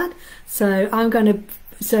 self-inflict that. So I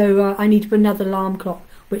need to put another alarm clock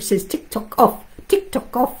which says TikTok off,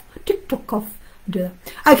 TikTok off, TikTok off. I'll do that.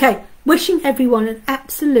 Okay, wishing everyone an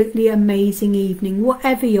absolutely amazing evening,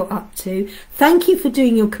 whatever you're up to. Thank you for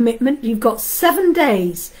doing your commitment. You've got 7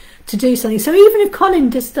 days to do something. So even if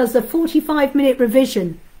Colin just does a 45-minute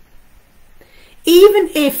revision, even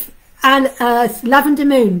if Lavender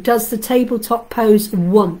Moon does the tabletop pose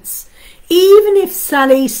once, even if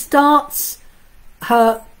Sally starts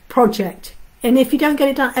her project, and if you don't get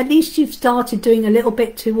it done, at least you've started doing a little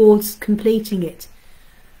bit towards completing it.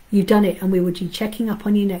 You've done it, and we will be checking up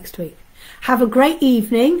on you next week. Have a great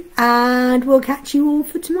evening, and we'll catch you all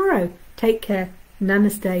for tomorrow. Take care.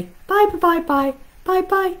 Namaste. Bye, bye, bye, bye, bye,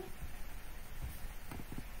 bye.